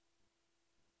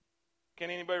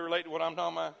 Can anybody relate to what I'm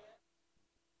talking about?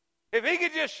 If he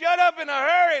could just shut up in a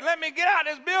hurry and let me get out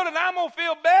of this building, I'm going to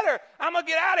feel better. I'm going to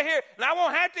get out of here, and I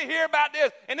won't have to hear about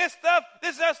this. And this stuff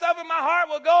in my heart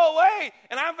will go away.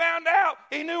 And I found out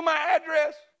he knew my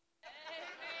address.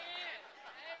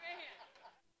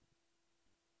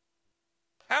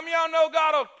 How many of y'all know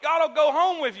God will go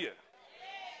home with you?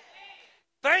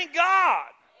 Thank God.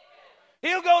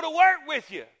 He'll go to work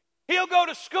with you. He'll go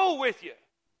to school with you.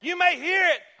 You may hear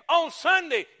it on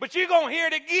Sunday, but you're going to hear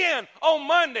it again on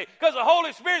Monday, because the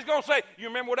Holy Spirit's going to say, you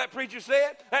remember what that preacher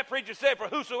said? That preacher said, for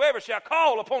whosoever shall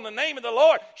call upon the name of the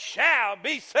Lord shall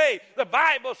be saved. The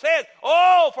Bible says,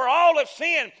 oh, for all have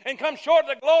sinned and come short of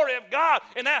the glory of God.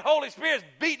 And that Holy Spirit's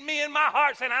beating me in my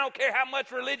heart saying, I don't care how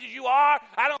much religious you are.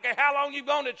 I don't care how long you've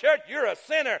gone to church. You're a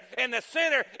sinner, and the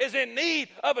sinner is in need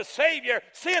of a Savior.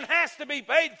 Sin has to be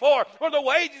paid for the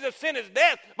wages of sin is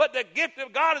death, but the gift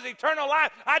of God is eternal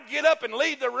life. I'd get up and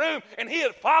leave the room, and he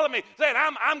would follow me saying,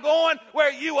 I'm going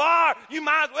where you are. You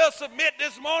might as well submit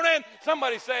this morning.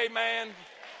 Somebody say, man.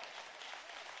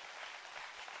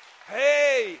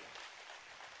 Hey.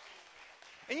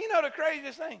 And you know the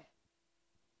craziest thing?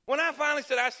 When I finally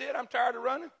said, I'm tired of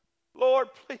running. Lord,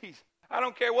 please, I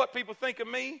don't care what people think of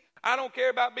me. I don't care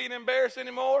about being embarrassed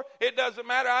anymore. It doesn't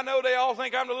matter. I know they all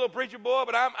think I'm the little preacher boy,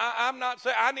 but I'm not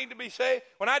saying I need to be saved.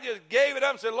 When I just gave it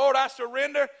up and said, Lord, I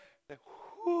surrender.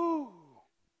 Whoo.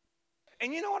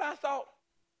 And you know what I thought?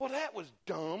 Well, that was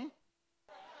dumb.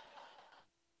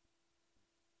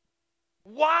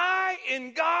 Why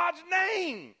in God's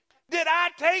name did I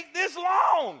take this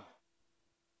long?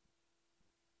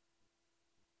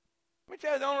 Let me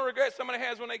tell you, the only regret somebody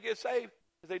has when they get saved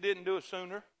is they didn't do it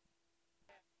sooner.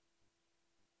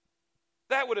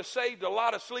 That would have saved a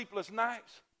lot of sleepless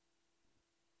nights.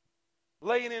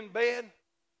 Laying in bed,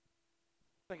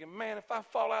 thinking, man, if I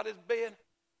fall out of this bed.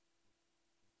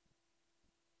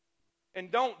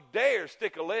 And don't dare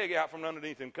stick a leg out from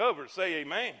underneath them covers. Say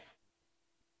amen.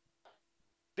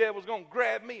 Devil's going to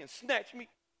grab me and snatch me.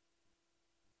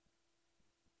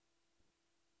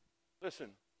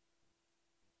 Listen.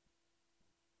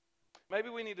 Maybe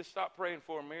we need to stop praying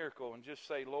for a miracle and just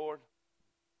say, Lord,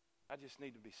 I just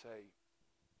need to be saved.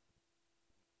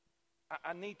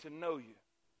 I need to know you.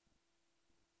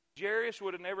 Jairus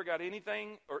would have never got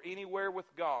anything or anywhere with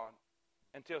God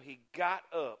until he got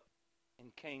up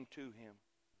and came to him.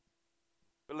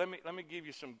 But let me give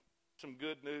you some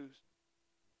good news.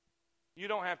 You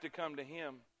don't have to come to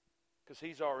him because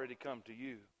he's already come to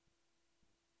you.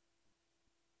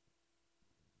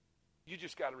 You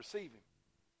just got to receive him.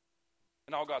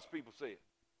 And all God's people say it.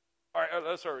 All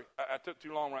right, sorry, I took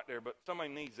too long right there, but somebody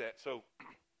needs that. So,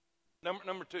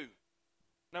 number two.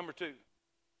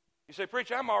 You say,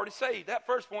 preacher, I'm already saved. That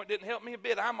first point didn't help me a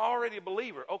bit. I'm already a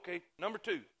believer. Okay, number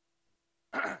two.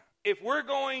 If we're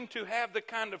going to have the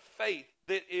kind of faith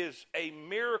that is a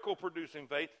miracle-producing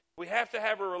faith, we have to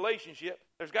have a relationship.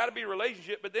 There's got to be a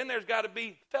relationship, but then there's got to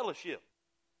be fellowship.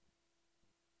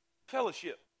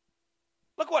 Fellowship.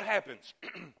 Look what happens.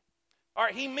 All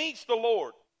right, he meets the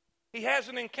Lord. He has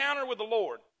an encounter with the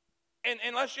Lord. And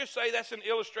let's just say that's an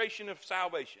illustration of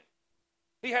salvation.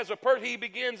 He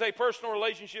begins a personal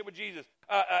relationship with Jesus.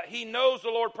 He knows the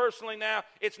Lord personally now.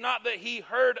 It's not that he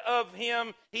heard of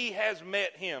him. He has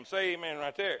met him. Say amen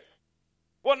right there.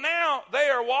 Well, now they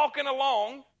are walking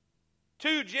along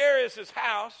to Jairus'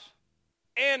 house,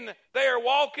 and they are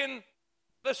walking,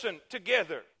 listen,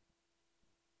 together.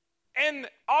 And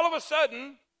all of a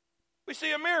sudden, we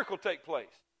see a miracle take place.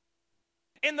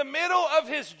 In the middle of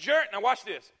his journey, now watch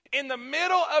this. In the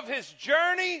middle of his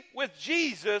journey with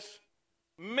Jesus,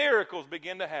 miracles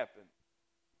begin to happen.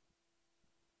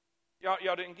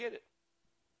 Y'all didn't get it.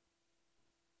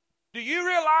 Do you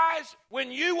realize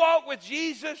when you walk with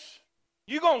Jesus,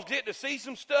 you're going to get to see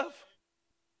some stuff?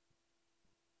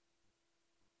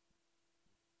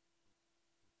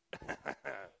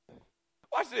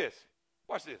 Watch this.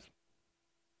 Watch this.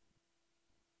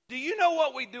 Do you know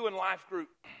what we do in Life Group?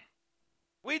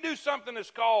 We do something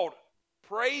that's called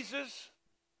praises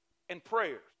and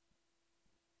prayers.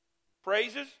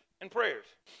 Praises and prayers.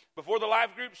 Before the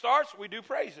Life Group starts, we do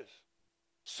praises.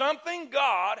 Something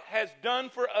God has done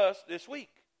for us this week.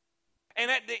 And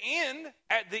at the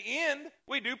end,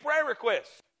 we do prayer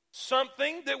requests.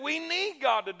 Something that we need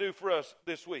God to do for us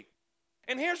this week.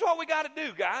 And here's what we got to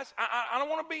do, guys. I don't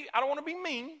want to be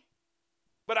mean,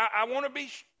 but I want to be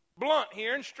blunt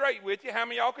here and straight with you. How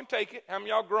many of y'all can take it? How many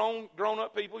of y'all grown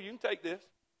up people? You can take this.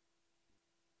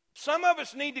 Some of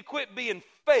us need to quit being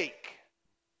fake.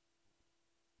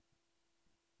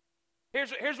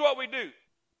 Here's what we do.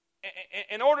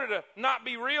 In order to not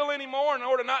be real anymore, in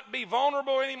order not to be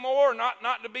vulnerable anymore, not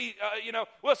to be,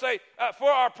 we'll say,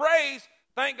 for our praise,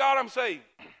 thank God I'm saved.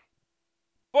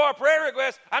 For our prayer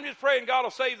request, I'm just praying God will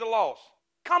save the lost.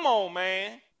 Come on,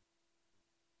 man.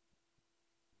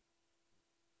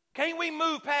 Can't we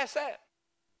move past that?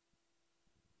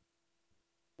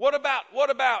 What about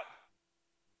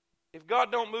if God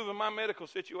don't move in my medical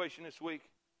situation this week,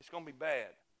 it's going to be bad?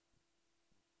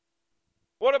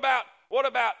 What about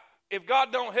if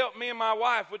God don't help me and my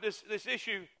wife with this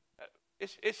issue?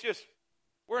 It's just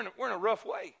we're in a rough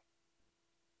way.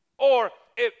 Or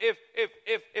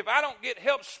if I don't get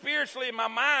help spiritually in my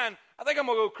mind, I think I'm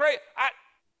gonna go crazy.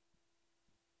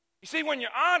 You see, when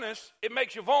you're honest, it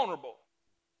makes you vulnerable.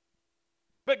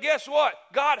 But guess what?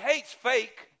 God hates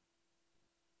fake.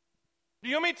 Do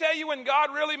you want me to tell you when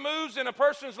God really moves in a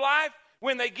person's life?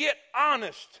 When they get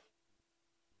honest.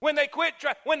 When they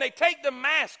when they take the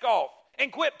mask off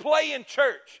and quit playing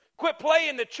church. Quit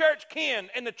playing the church Ken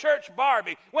and the church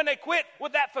Barbie. When they quit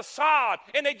with that facade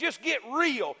and they just get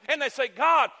real and they say,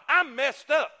 God, I'm messed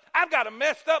up. I've got a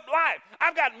messed up life.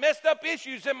 I've got messed up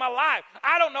issues in my life.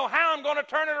 I don't know how I'm going to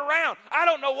turn it around. I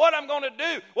don't know what I'm going to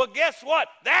do. Well, guess what?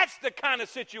 That's the kind of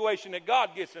situation that God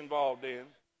gets involved in.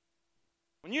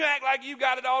 When you act like you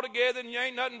got it all together and you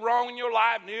ain't nothing wrong in your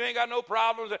life and you ain't got no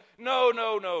problems. No,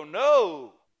 no, no,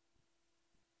 no.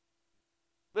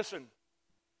 Listen,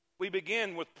 we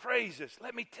begin with praises.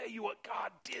 Let me tell you what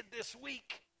God did this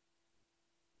week.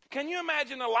 Can you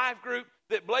imagine a life group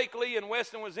that Blake Lee and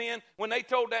Weston was in when they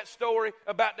told that story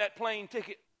about that plane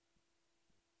ticket?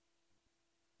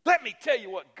 Let me tell you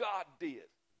what God did.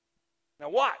 Now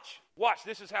watch.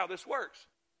 This is how this works.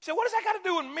 You say, what does that got to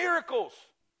do with miracles?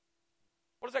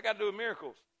 What does that got to do with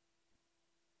miracles?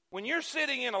 When you're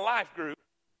sitting in a life group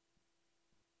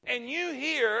and you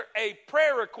hear a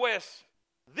prayer request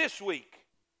this week,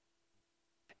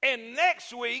 and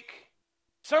next week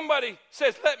somebody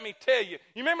says, let me tell you.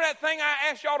 You remember that thing I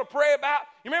asked y'all to pray about?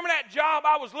 You remember that job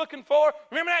I was looking for?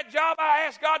 Remember that job I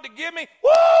asked God to give me?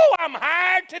 Woo, I'm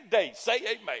hired today. Say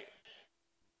amen.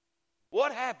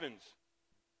 What happens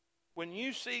when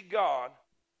you see God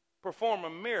perform a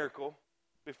miracle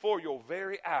before your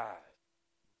very eyes?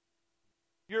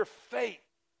 Your faith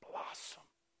blossoms.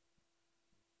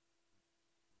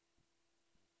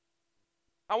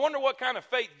 I wonder what kind of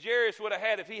faith Jairus would have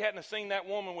had if he hadn't seen that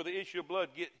woman with the issue of blood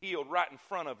get healed right in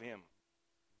front of him.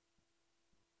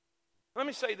 Let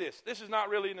me say this. This is not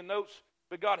really in the notes,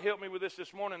 but God helped me with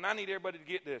this morning, and I need everybody to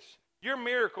get this. Your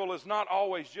miracle is not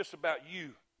always just about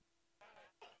you.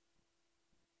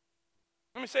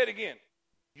 Let me say it again.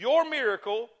 Your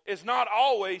miracle is not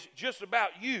always just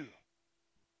about you.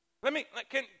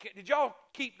 Did y'all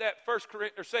keep that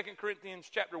 2 Corinthians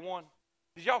chapter 1?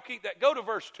 Did y'all keep that? Go to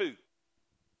verse 2.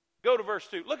 Go to verse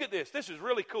 2. Look at this. This is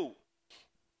really cool.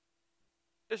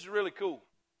 This is really cool.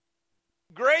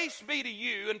 Grace be to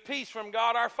you and peace from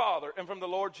God our Father and from the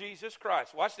Lord Jesus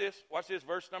Christ. Watch this. Watch this.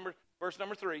 Verse number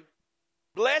 3.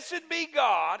 Blessed be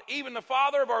God, even the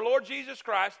Father of our Lord Jesus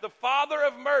Christ, the Father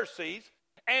of mercies,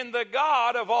 and the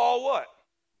God of all what?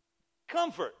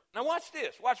 Comfort. Now watch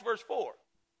this. Watch verse 4.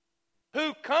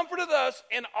 Who comforteth us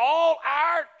in all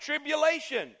our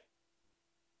tribulation.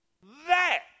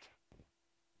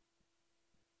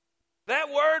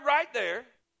 That word right there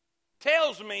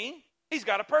tells me he's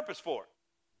got a purpose for it.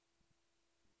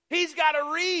 He's got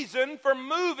a reason for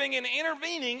moving and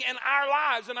intervening in our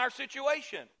lives and our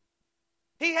situation.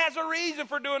 He has a reason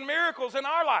for doing miracles in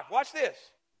our life. Watch this.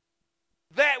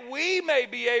 That we may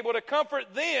be able to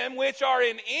comfort them which are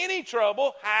in any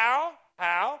trouble. How?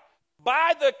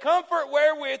 By the comfort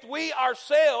wherewith we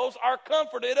ourselves are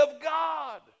comforted of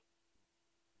God.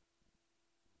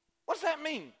 What's that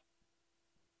mean?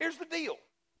 Here's the deal.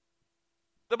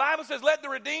 The Bible says, let the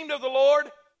redeemed of the Lord,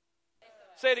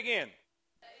 say it again.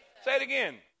 Say it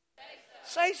again.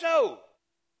 Say so.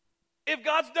 If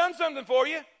God's done something for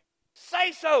you,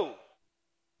 say so.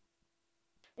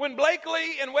 When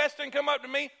Blakely and Weston come up to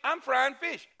me, I'm frying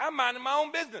fish. I'm minding my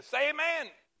own business. Say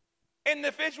amen. And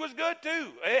the fish was good too.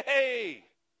 Hey.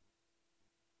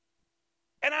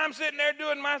 And I'm sitting there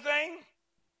doing my thing.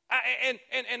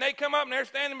 And they come up and they're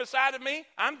standing beside of me.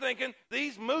 I'm thinking,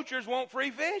 these moochers want free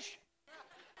fish.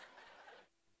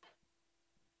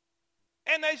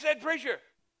 And they said, preacher,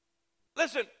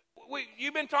 listen,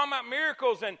 you've been talking about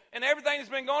miracles and everything that's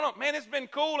been going on. Man, it's been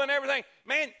cool and everything.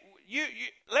 Man, you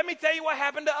let me tell you what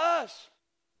happened to us.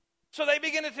 So they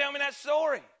begin to tell me that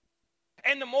story.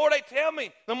 And the more they tell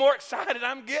me, the more excited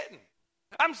I'm getting.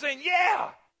 I'm saying, yeah.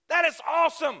 That is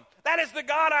awesome. That is the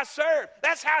God I serve.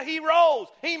 That's how he rolls.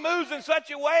 He moves in such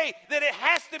a way that it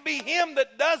has to be him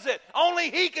that does it. Only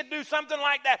he could do something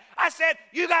like that. I said,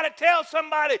 you got to tell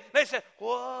somebody. They said,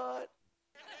 what?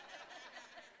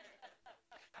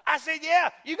 I said, yeah,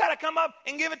 you got to come up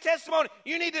and give a testimony.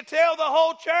 You need to tell the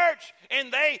whole church.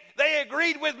 And they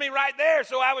agreed with me right there,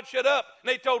 so I would shut up. And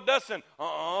they told Dustin,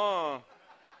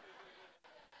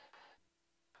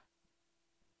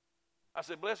 I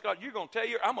said, bless God, you're going to tell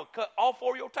I'm going to cut all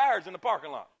 4 of your tires in the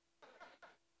parking lot.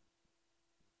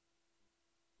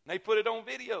 And they put it on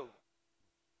video.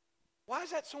 Why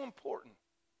is that so important?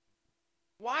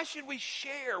 Why should we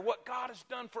share what God has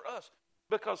done for us?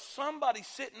 Because somebody's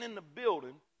sitting in the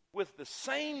building with the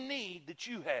same need that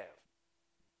you have.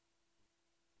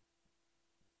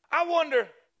 I wonder,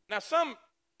 now some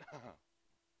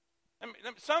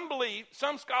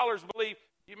scholars believe,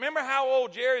 you remember how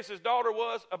old Jairus' daughter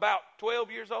was? About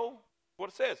 12 years old?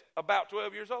 What it says, about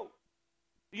 12 years old.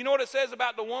 You know what it says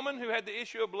about the woman who had the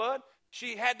issue of blood?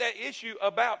 She had that issue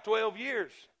about 12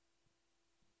 years.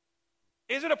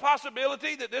 Is it a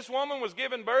possibility that this woman was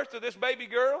giving birth to this baby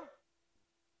girl?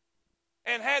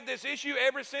 and had this issue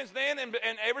ever since then, and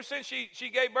ever since she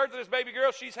gave birth to this baby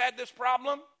girl, she's had this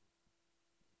problem.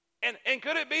 And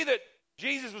could it be that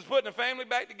Jesus was putting a family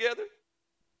back together?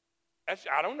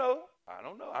 I don't know.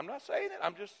 I'm not saying it.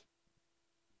 I'm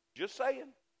just saying.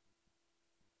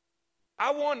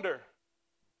 I wonder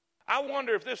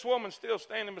if this woman's still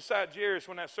standing beside Jairus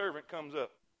when that servant comes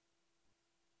up.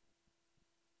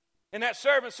 And that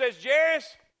servant says, Jairus,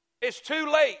 it's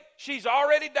too late. She's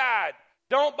already died.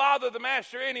 Don't bother the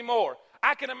master anymore.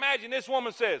 I can imagine this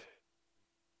woman says,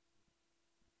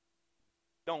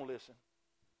 don't listen.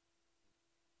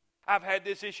 I've had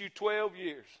this issue 12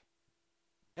 years.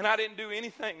 And I didn't do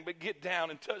anything but get down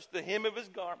and touch the hem of his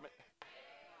garment.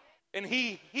 And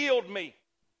he healed me.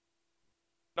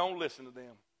 Don't listen to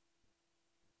them.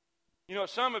 You know,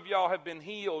 some of y'all have been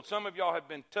healed. Some of y'all have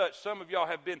been touched. Some of y'all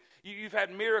have been, you've had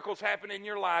miracles happen in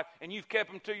your life and you've kept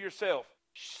them to yourself.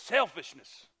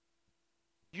 Selfishness.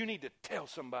 You need to tell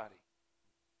somebody.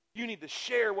 You need to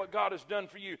share what God has done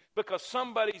for you, because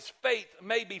somebody's faith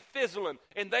may be fizzling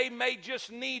and they may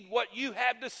just need what you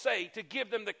have to say to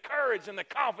give them the courage and the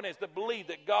confidence to believe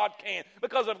that God can.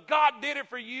 Because if God did it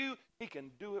for you, he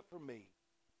can do it for me.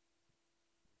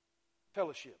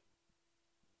 Fellowship.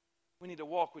 We need to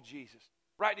walk with Jesus.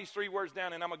 Write these 3 words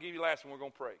down and I'm going to give you the last one. We're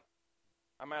going to pray.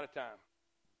 I'm out of time.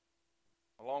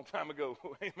 A long time ago.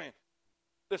 Amen.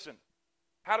 Listen,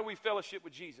 how do we fellowship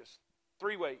with Jesus?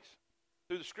 3 ways.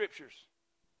 Through the Scriptures.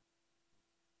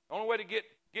 The only way to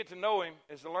get to know him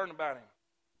is to learn about him.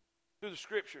 Through the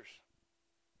Scriptures.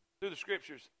 Through the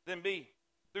Scriptures. Then B,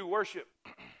 through worship.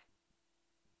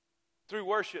 Through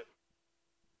worship.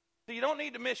 So you don't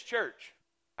need to miss church.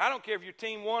 I don't care if your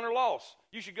team won or lost.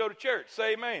 You should go to church.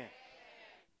 Say amen.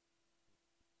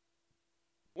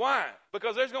 Why?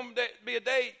 Because there's going to be a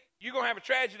day you're going to have a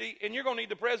tragedy and you're going to need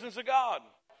the presence of God.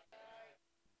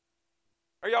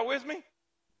 Are y'all with me?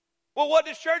 Well, what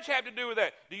does church have to do with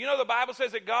that? Do you know the Bible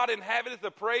says that God inhabiteth the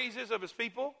praises of his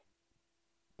people?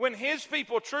 When his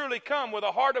people truly come with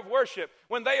a heart of worship,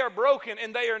 when they are broken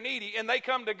and they are needy and they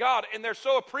come to God and they're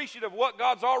so appreciative of what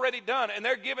God's already done and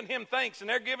they're giving him thanks and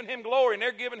they're giving him glory and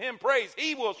they're giving him praise,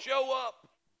 he will show up.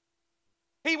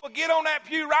 He will get on that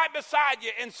pew right beside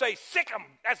you and say, sick 'em,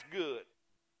 that's good.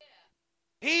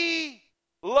 Yeah. He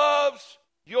loves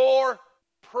your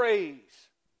praise.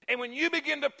 And when you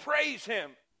begin to praise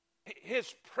him,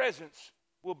 his presence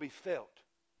will be felt.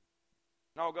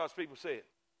 And all God's people said.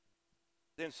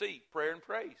 Then C, prayer and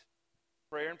praise.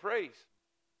 Prayer and praise.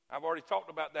 I've already talked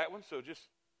about that one, so just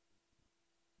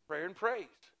prayer and praise.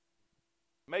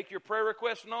 Make your prayer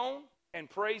request known and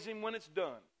praise him when it's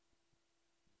done.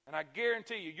 And I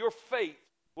guarantee you, your faith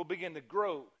will begin to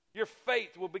grow. Your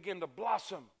faith will begin to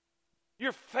blossom.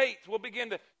 Your faith will begin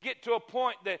to get to a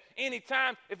point that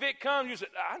anytime, if it comes, you say,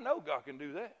 I know God can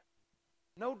do that.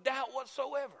 No doubt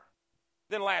whatsoever.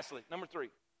 Then lastly, number 3.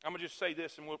 I'm going to just say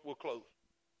this and we'll close.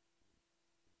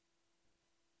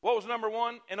 What was number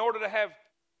 1? In order to have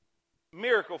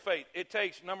miracle faith, it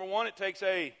takes, number 1, it takes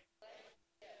a,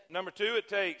 number 2, it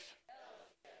takes,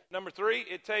 number 3,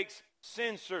 it takes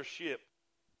censorship.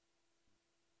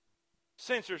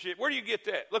 Censorship. Where do you get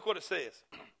that? Look what it says.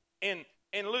 In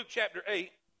Luke chapter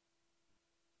 8,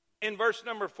 in verse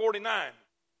number 49,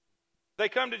 they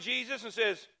come to Jesus and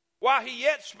says, while he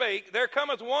yet spake, there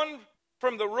cometh one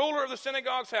from the ruler of the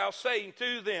synagogue's house, saying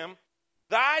to them,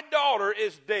 thy daughter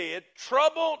is dead,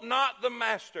 trouble not the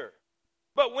master.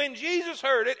 But when Jesus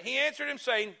heard it, he answered him,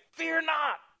 saying, fear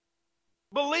not,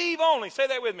 believe only. Say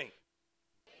that with me.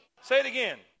 Say it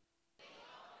again.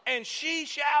 And she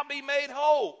shall be made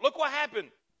whole. Look what happened.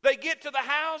 They get to the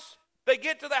house,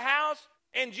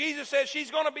 and Jesus says she's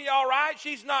going to be all right.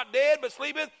 She's not dead, but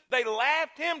sleepeth. They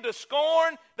laughed him to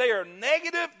scorn. They are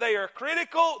negative. They are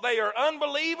critical. They are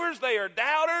unbelievers. They are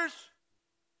doubters.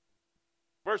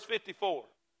 Verse 54.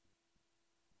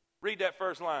 Read that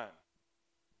first line.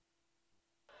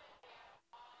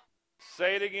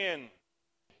 Say it again.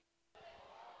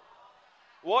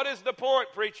 What is the point,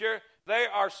 preacher? There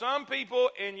are some people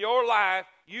in your life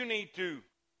you need to.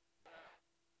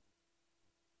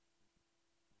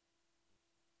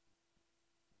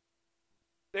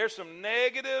 There's some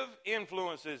negative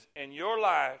influences in your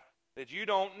life that you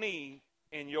don't need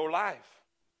in your life.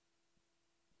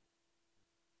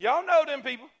 Y'all know them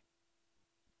people.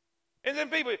 And them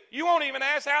people, you won't even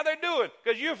ask how they're doing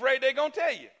because you're afraid they're going to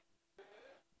tell you.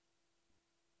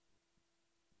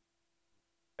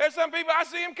 There's some people, I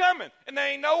see them coming, and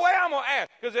there ain't no way I'm going to ask.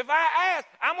 Because if I ask,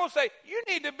 I'm going to say, you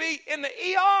need to be in the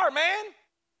ER, man.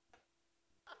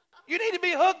 You need to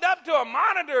be hooked up to a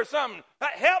monitor or something.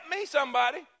 Help me,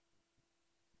 somebody.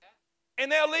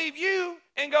 And they'll leave you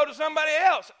and go to somebody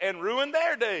else and ruin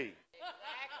their day.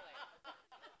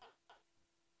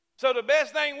 So the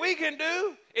best thing we can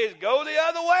do is go the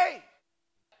other way.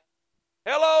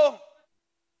 Hello?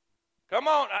 Come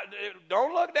on.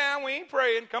 Don't look down. We ain't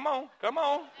praying. Come on. Come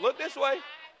on. Look this way.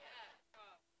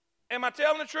 Am I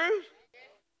telling the truth?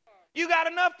 You got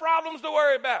enough problems to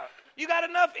worry about. You got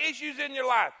enough issues in your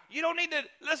life. You don't need to,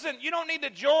 listen, you don't need to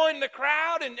join the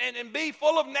crowd and be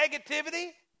full of negativity.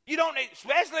 You don't need,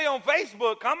 especially on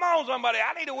Facebook. Come on, somebody.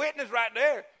 I need a witness right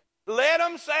there. Let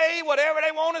them say whatever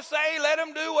they want to say. Let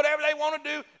them do whatever they want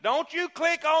to do. Don't you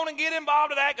click on and get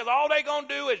involved in that, because all they're going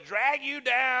to do is drag you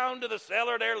down to the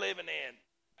cellar they're living in.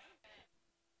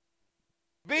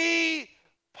 Be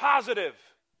positive.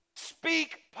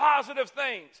 Speak positive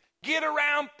things. Get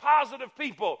around positive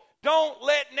people. Don't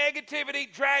let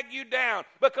negativity drag you down,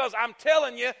 because I'm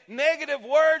telling you, negative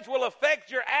words will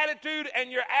affect your attitude,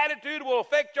 and your attitude will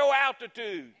affect your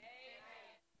altitude. Amen.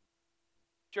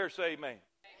 Church, say amen.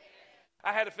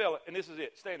 I had a fella, and this is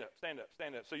it. Stand up, stand up,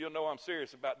 stand up, so you'll know I'm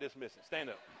serious about dismissing. Stand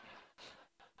up.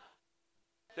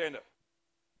 Stand up.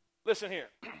 Listen here.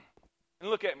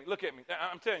 And look at me, look at me.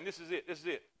 I'm telling you, this is it, this is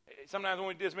it. Sometimes when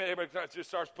we dismiss, everybody just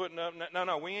starts putting up.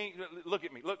 No, we ain't. Look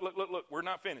at me. Look. We're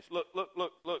not finished. Look.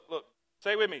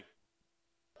 Say it with me.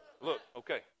 Look,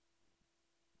 okay.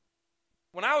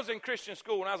 When I was in Christian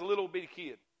school, when I was a little bitty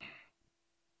kid,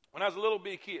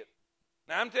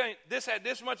 now I'm telling you, this had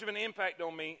this much of an impact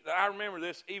on me that I remember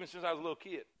this even since I was a little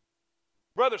kid.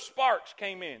 Brother Sparks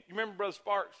came in. You remember Brother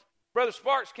Sparks? Brother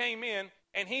Sparks came in,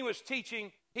 and he was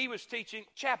teaching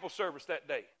chapel service that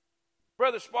day.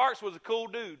 Brother Sparks was a cool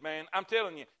dude, man. I'm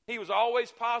telling you. He was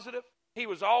always positive. He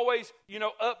was always,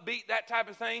 upbeat, that type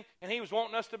of thing, and he was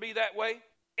wanting us to be that way.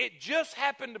 It just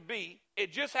happened to be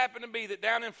that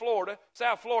down in Florida,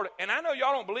 South Florida, and I know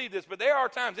y'all don't believe this, but there are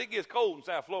times it gets cold in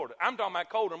South Florida. I'm talking about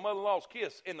colder than mother-in-law's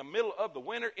kiss in the middle of the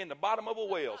winter in the bottom of a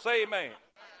well. Say amen.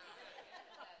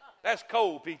 That's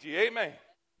cold, Peachy. Amen.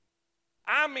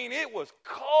 I mean, it was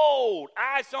cold,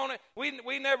 ice on it.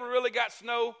 We never really got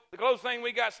snow. The closest thing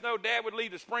we got snow, Dad would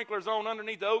leave the sprinklers on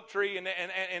underneath the oak tree,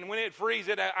 and when it freezes,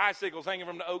 it had icicles hanging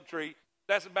from the oak tree.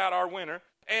 That's about our winter.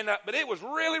 But it was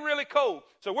really, really cold.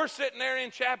 So we're sitting there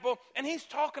in chapel, and he's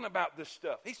talking about this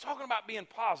stuff. He's talking about being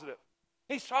positive.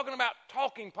 He's talking about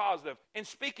talking positive and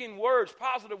speaking words,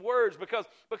 positive words, because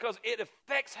it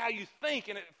affects how you think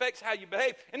and it affects how you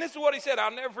behave. And this is what he said.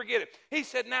 I'll never forget it. He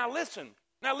said, Now listen,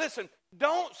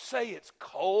 don't say it's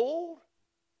cold.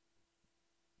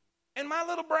 And my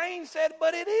little brain said,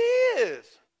 but it is.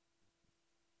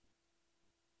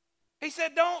 He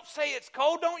said, don't say it's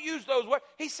cold. Don't use those words.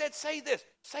 He said, say this.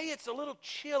 Say it's a little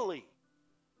chilly.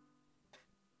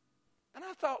 And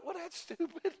I thought, well, that's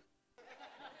stupid.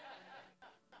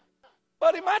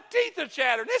 Buddy, my teeth are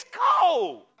chattering. It's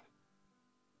cold.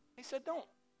 He said, don't.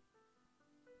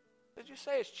 Did you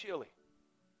say it's chilly?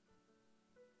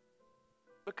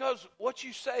 Because what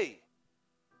you say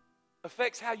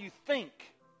affects how you think.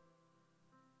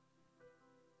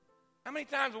 How many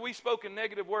times have we spoken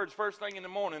negative words first thing in the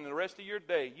morning, and the rest of your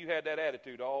day you had that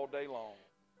attitude all day long?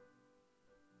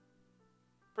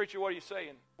 Preacher, what are you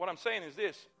saying? What I'm saying is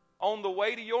this. On the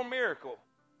way to your miracle,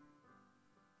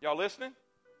 y'all listening?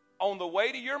 On the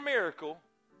way to your miracle,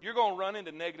 you're going to run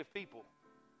into negative people.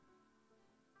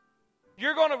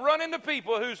 You're going to run into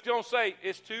people who's going to say,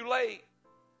 it's too late.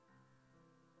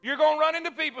 You're going to run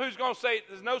into people who's going to say,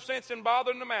 there's no sense in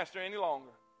bothering the master any longer.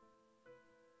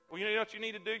 Well, you know what you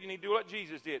need to do? You need to do what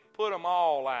Jesus did. Put them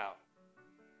all out.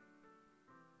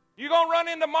 You're going to run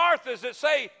into Marthas that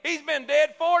say, he's been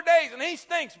dead 4 days and he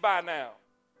stinks by now.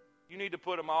 You need to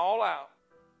put them all out.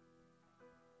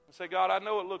 And say, God, I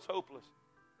know it looks hopeless.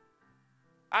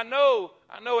 I know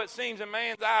it seems in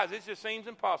man's eyes, it just seems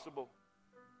impossible.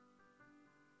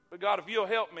 But God, if you'll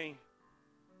help me,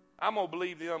 I'm going to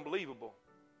believe the unbelievable.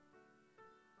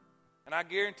 And I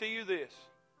guarantee you this,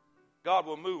 God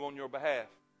will move on your behalf.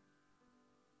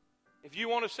 If you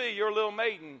want to see your little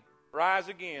maiden rise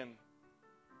again,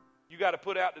 you got to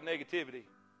put out the negativity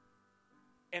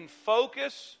and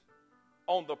focus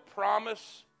on the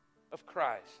promise of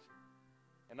Christ.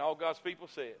 And all God's people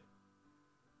said,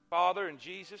 Father, in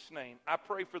Jesus' name, I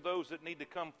pray for those that need to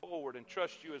come forward and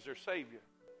trust you as their Savior.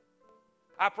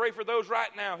 I pray for those right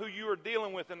now who you are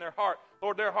dealing with in their heart.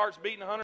 Lord, their heart's beating 100.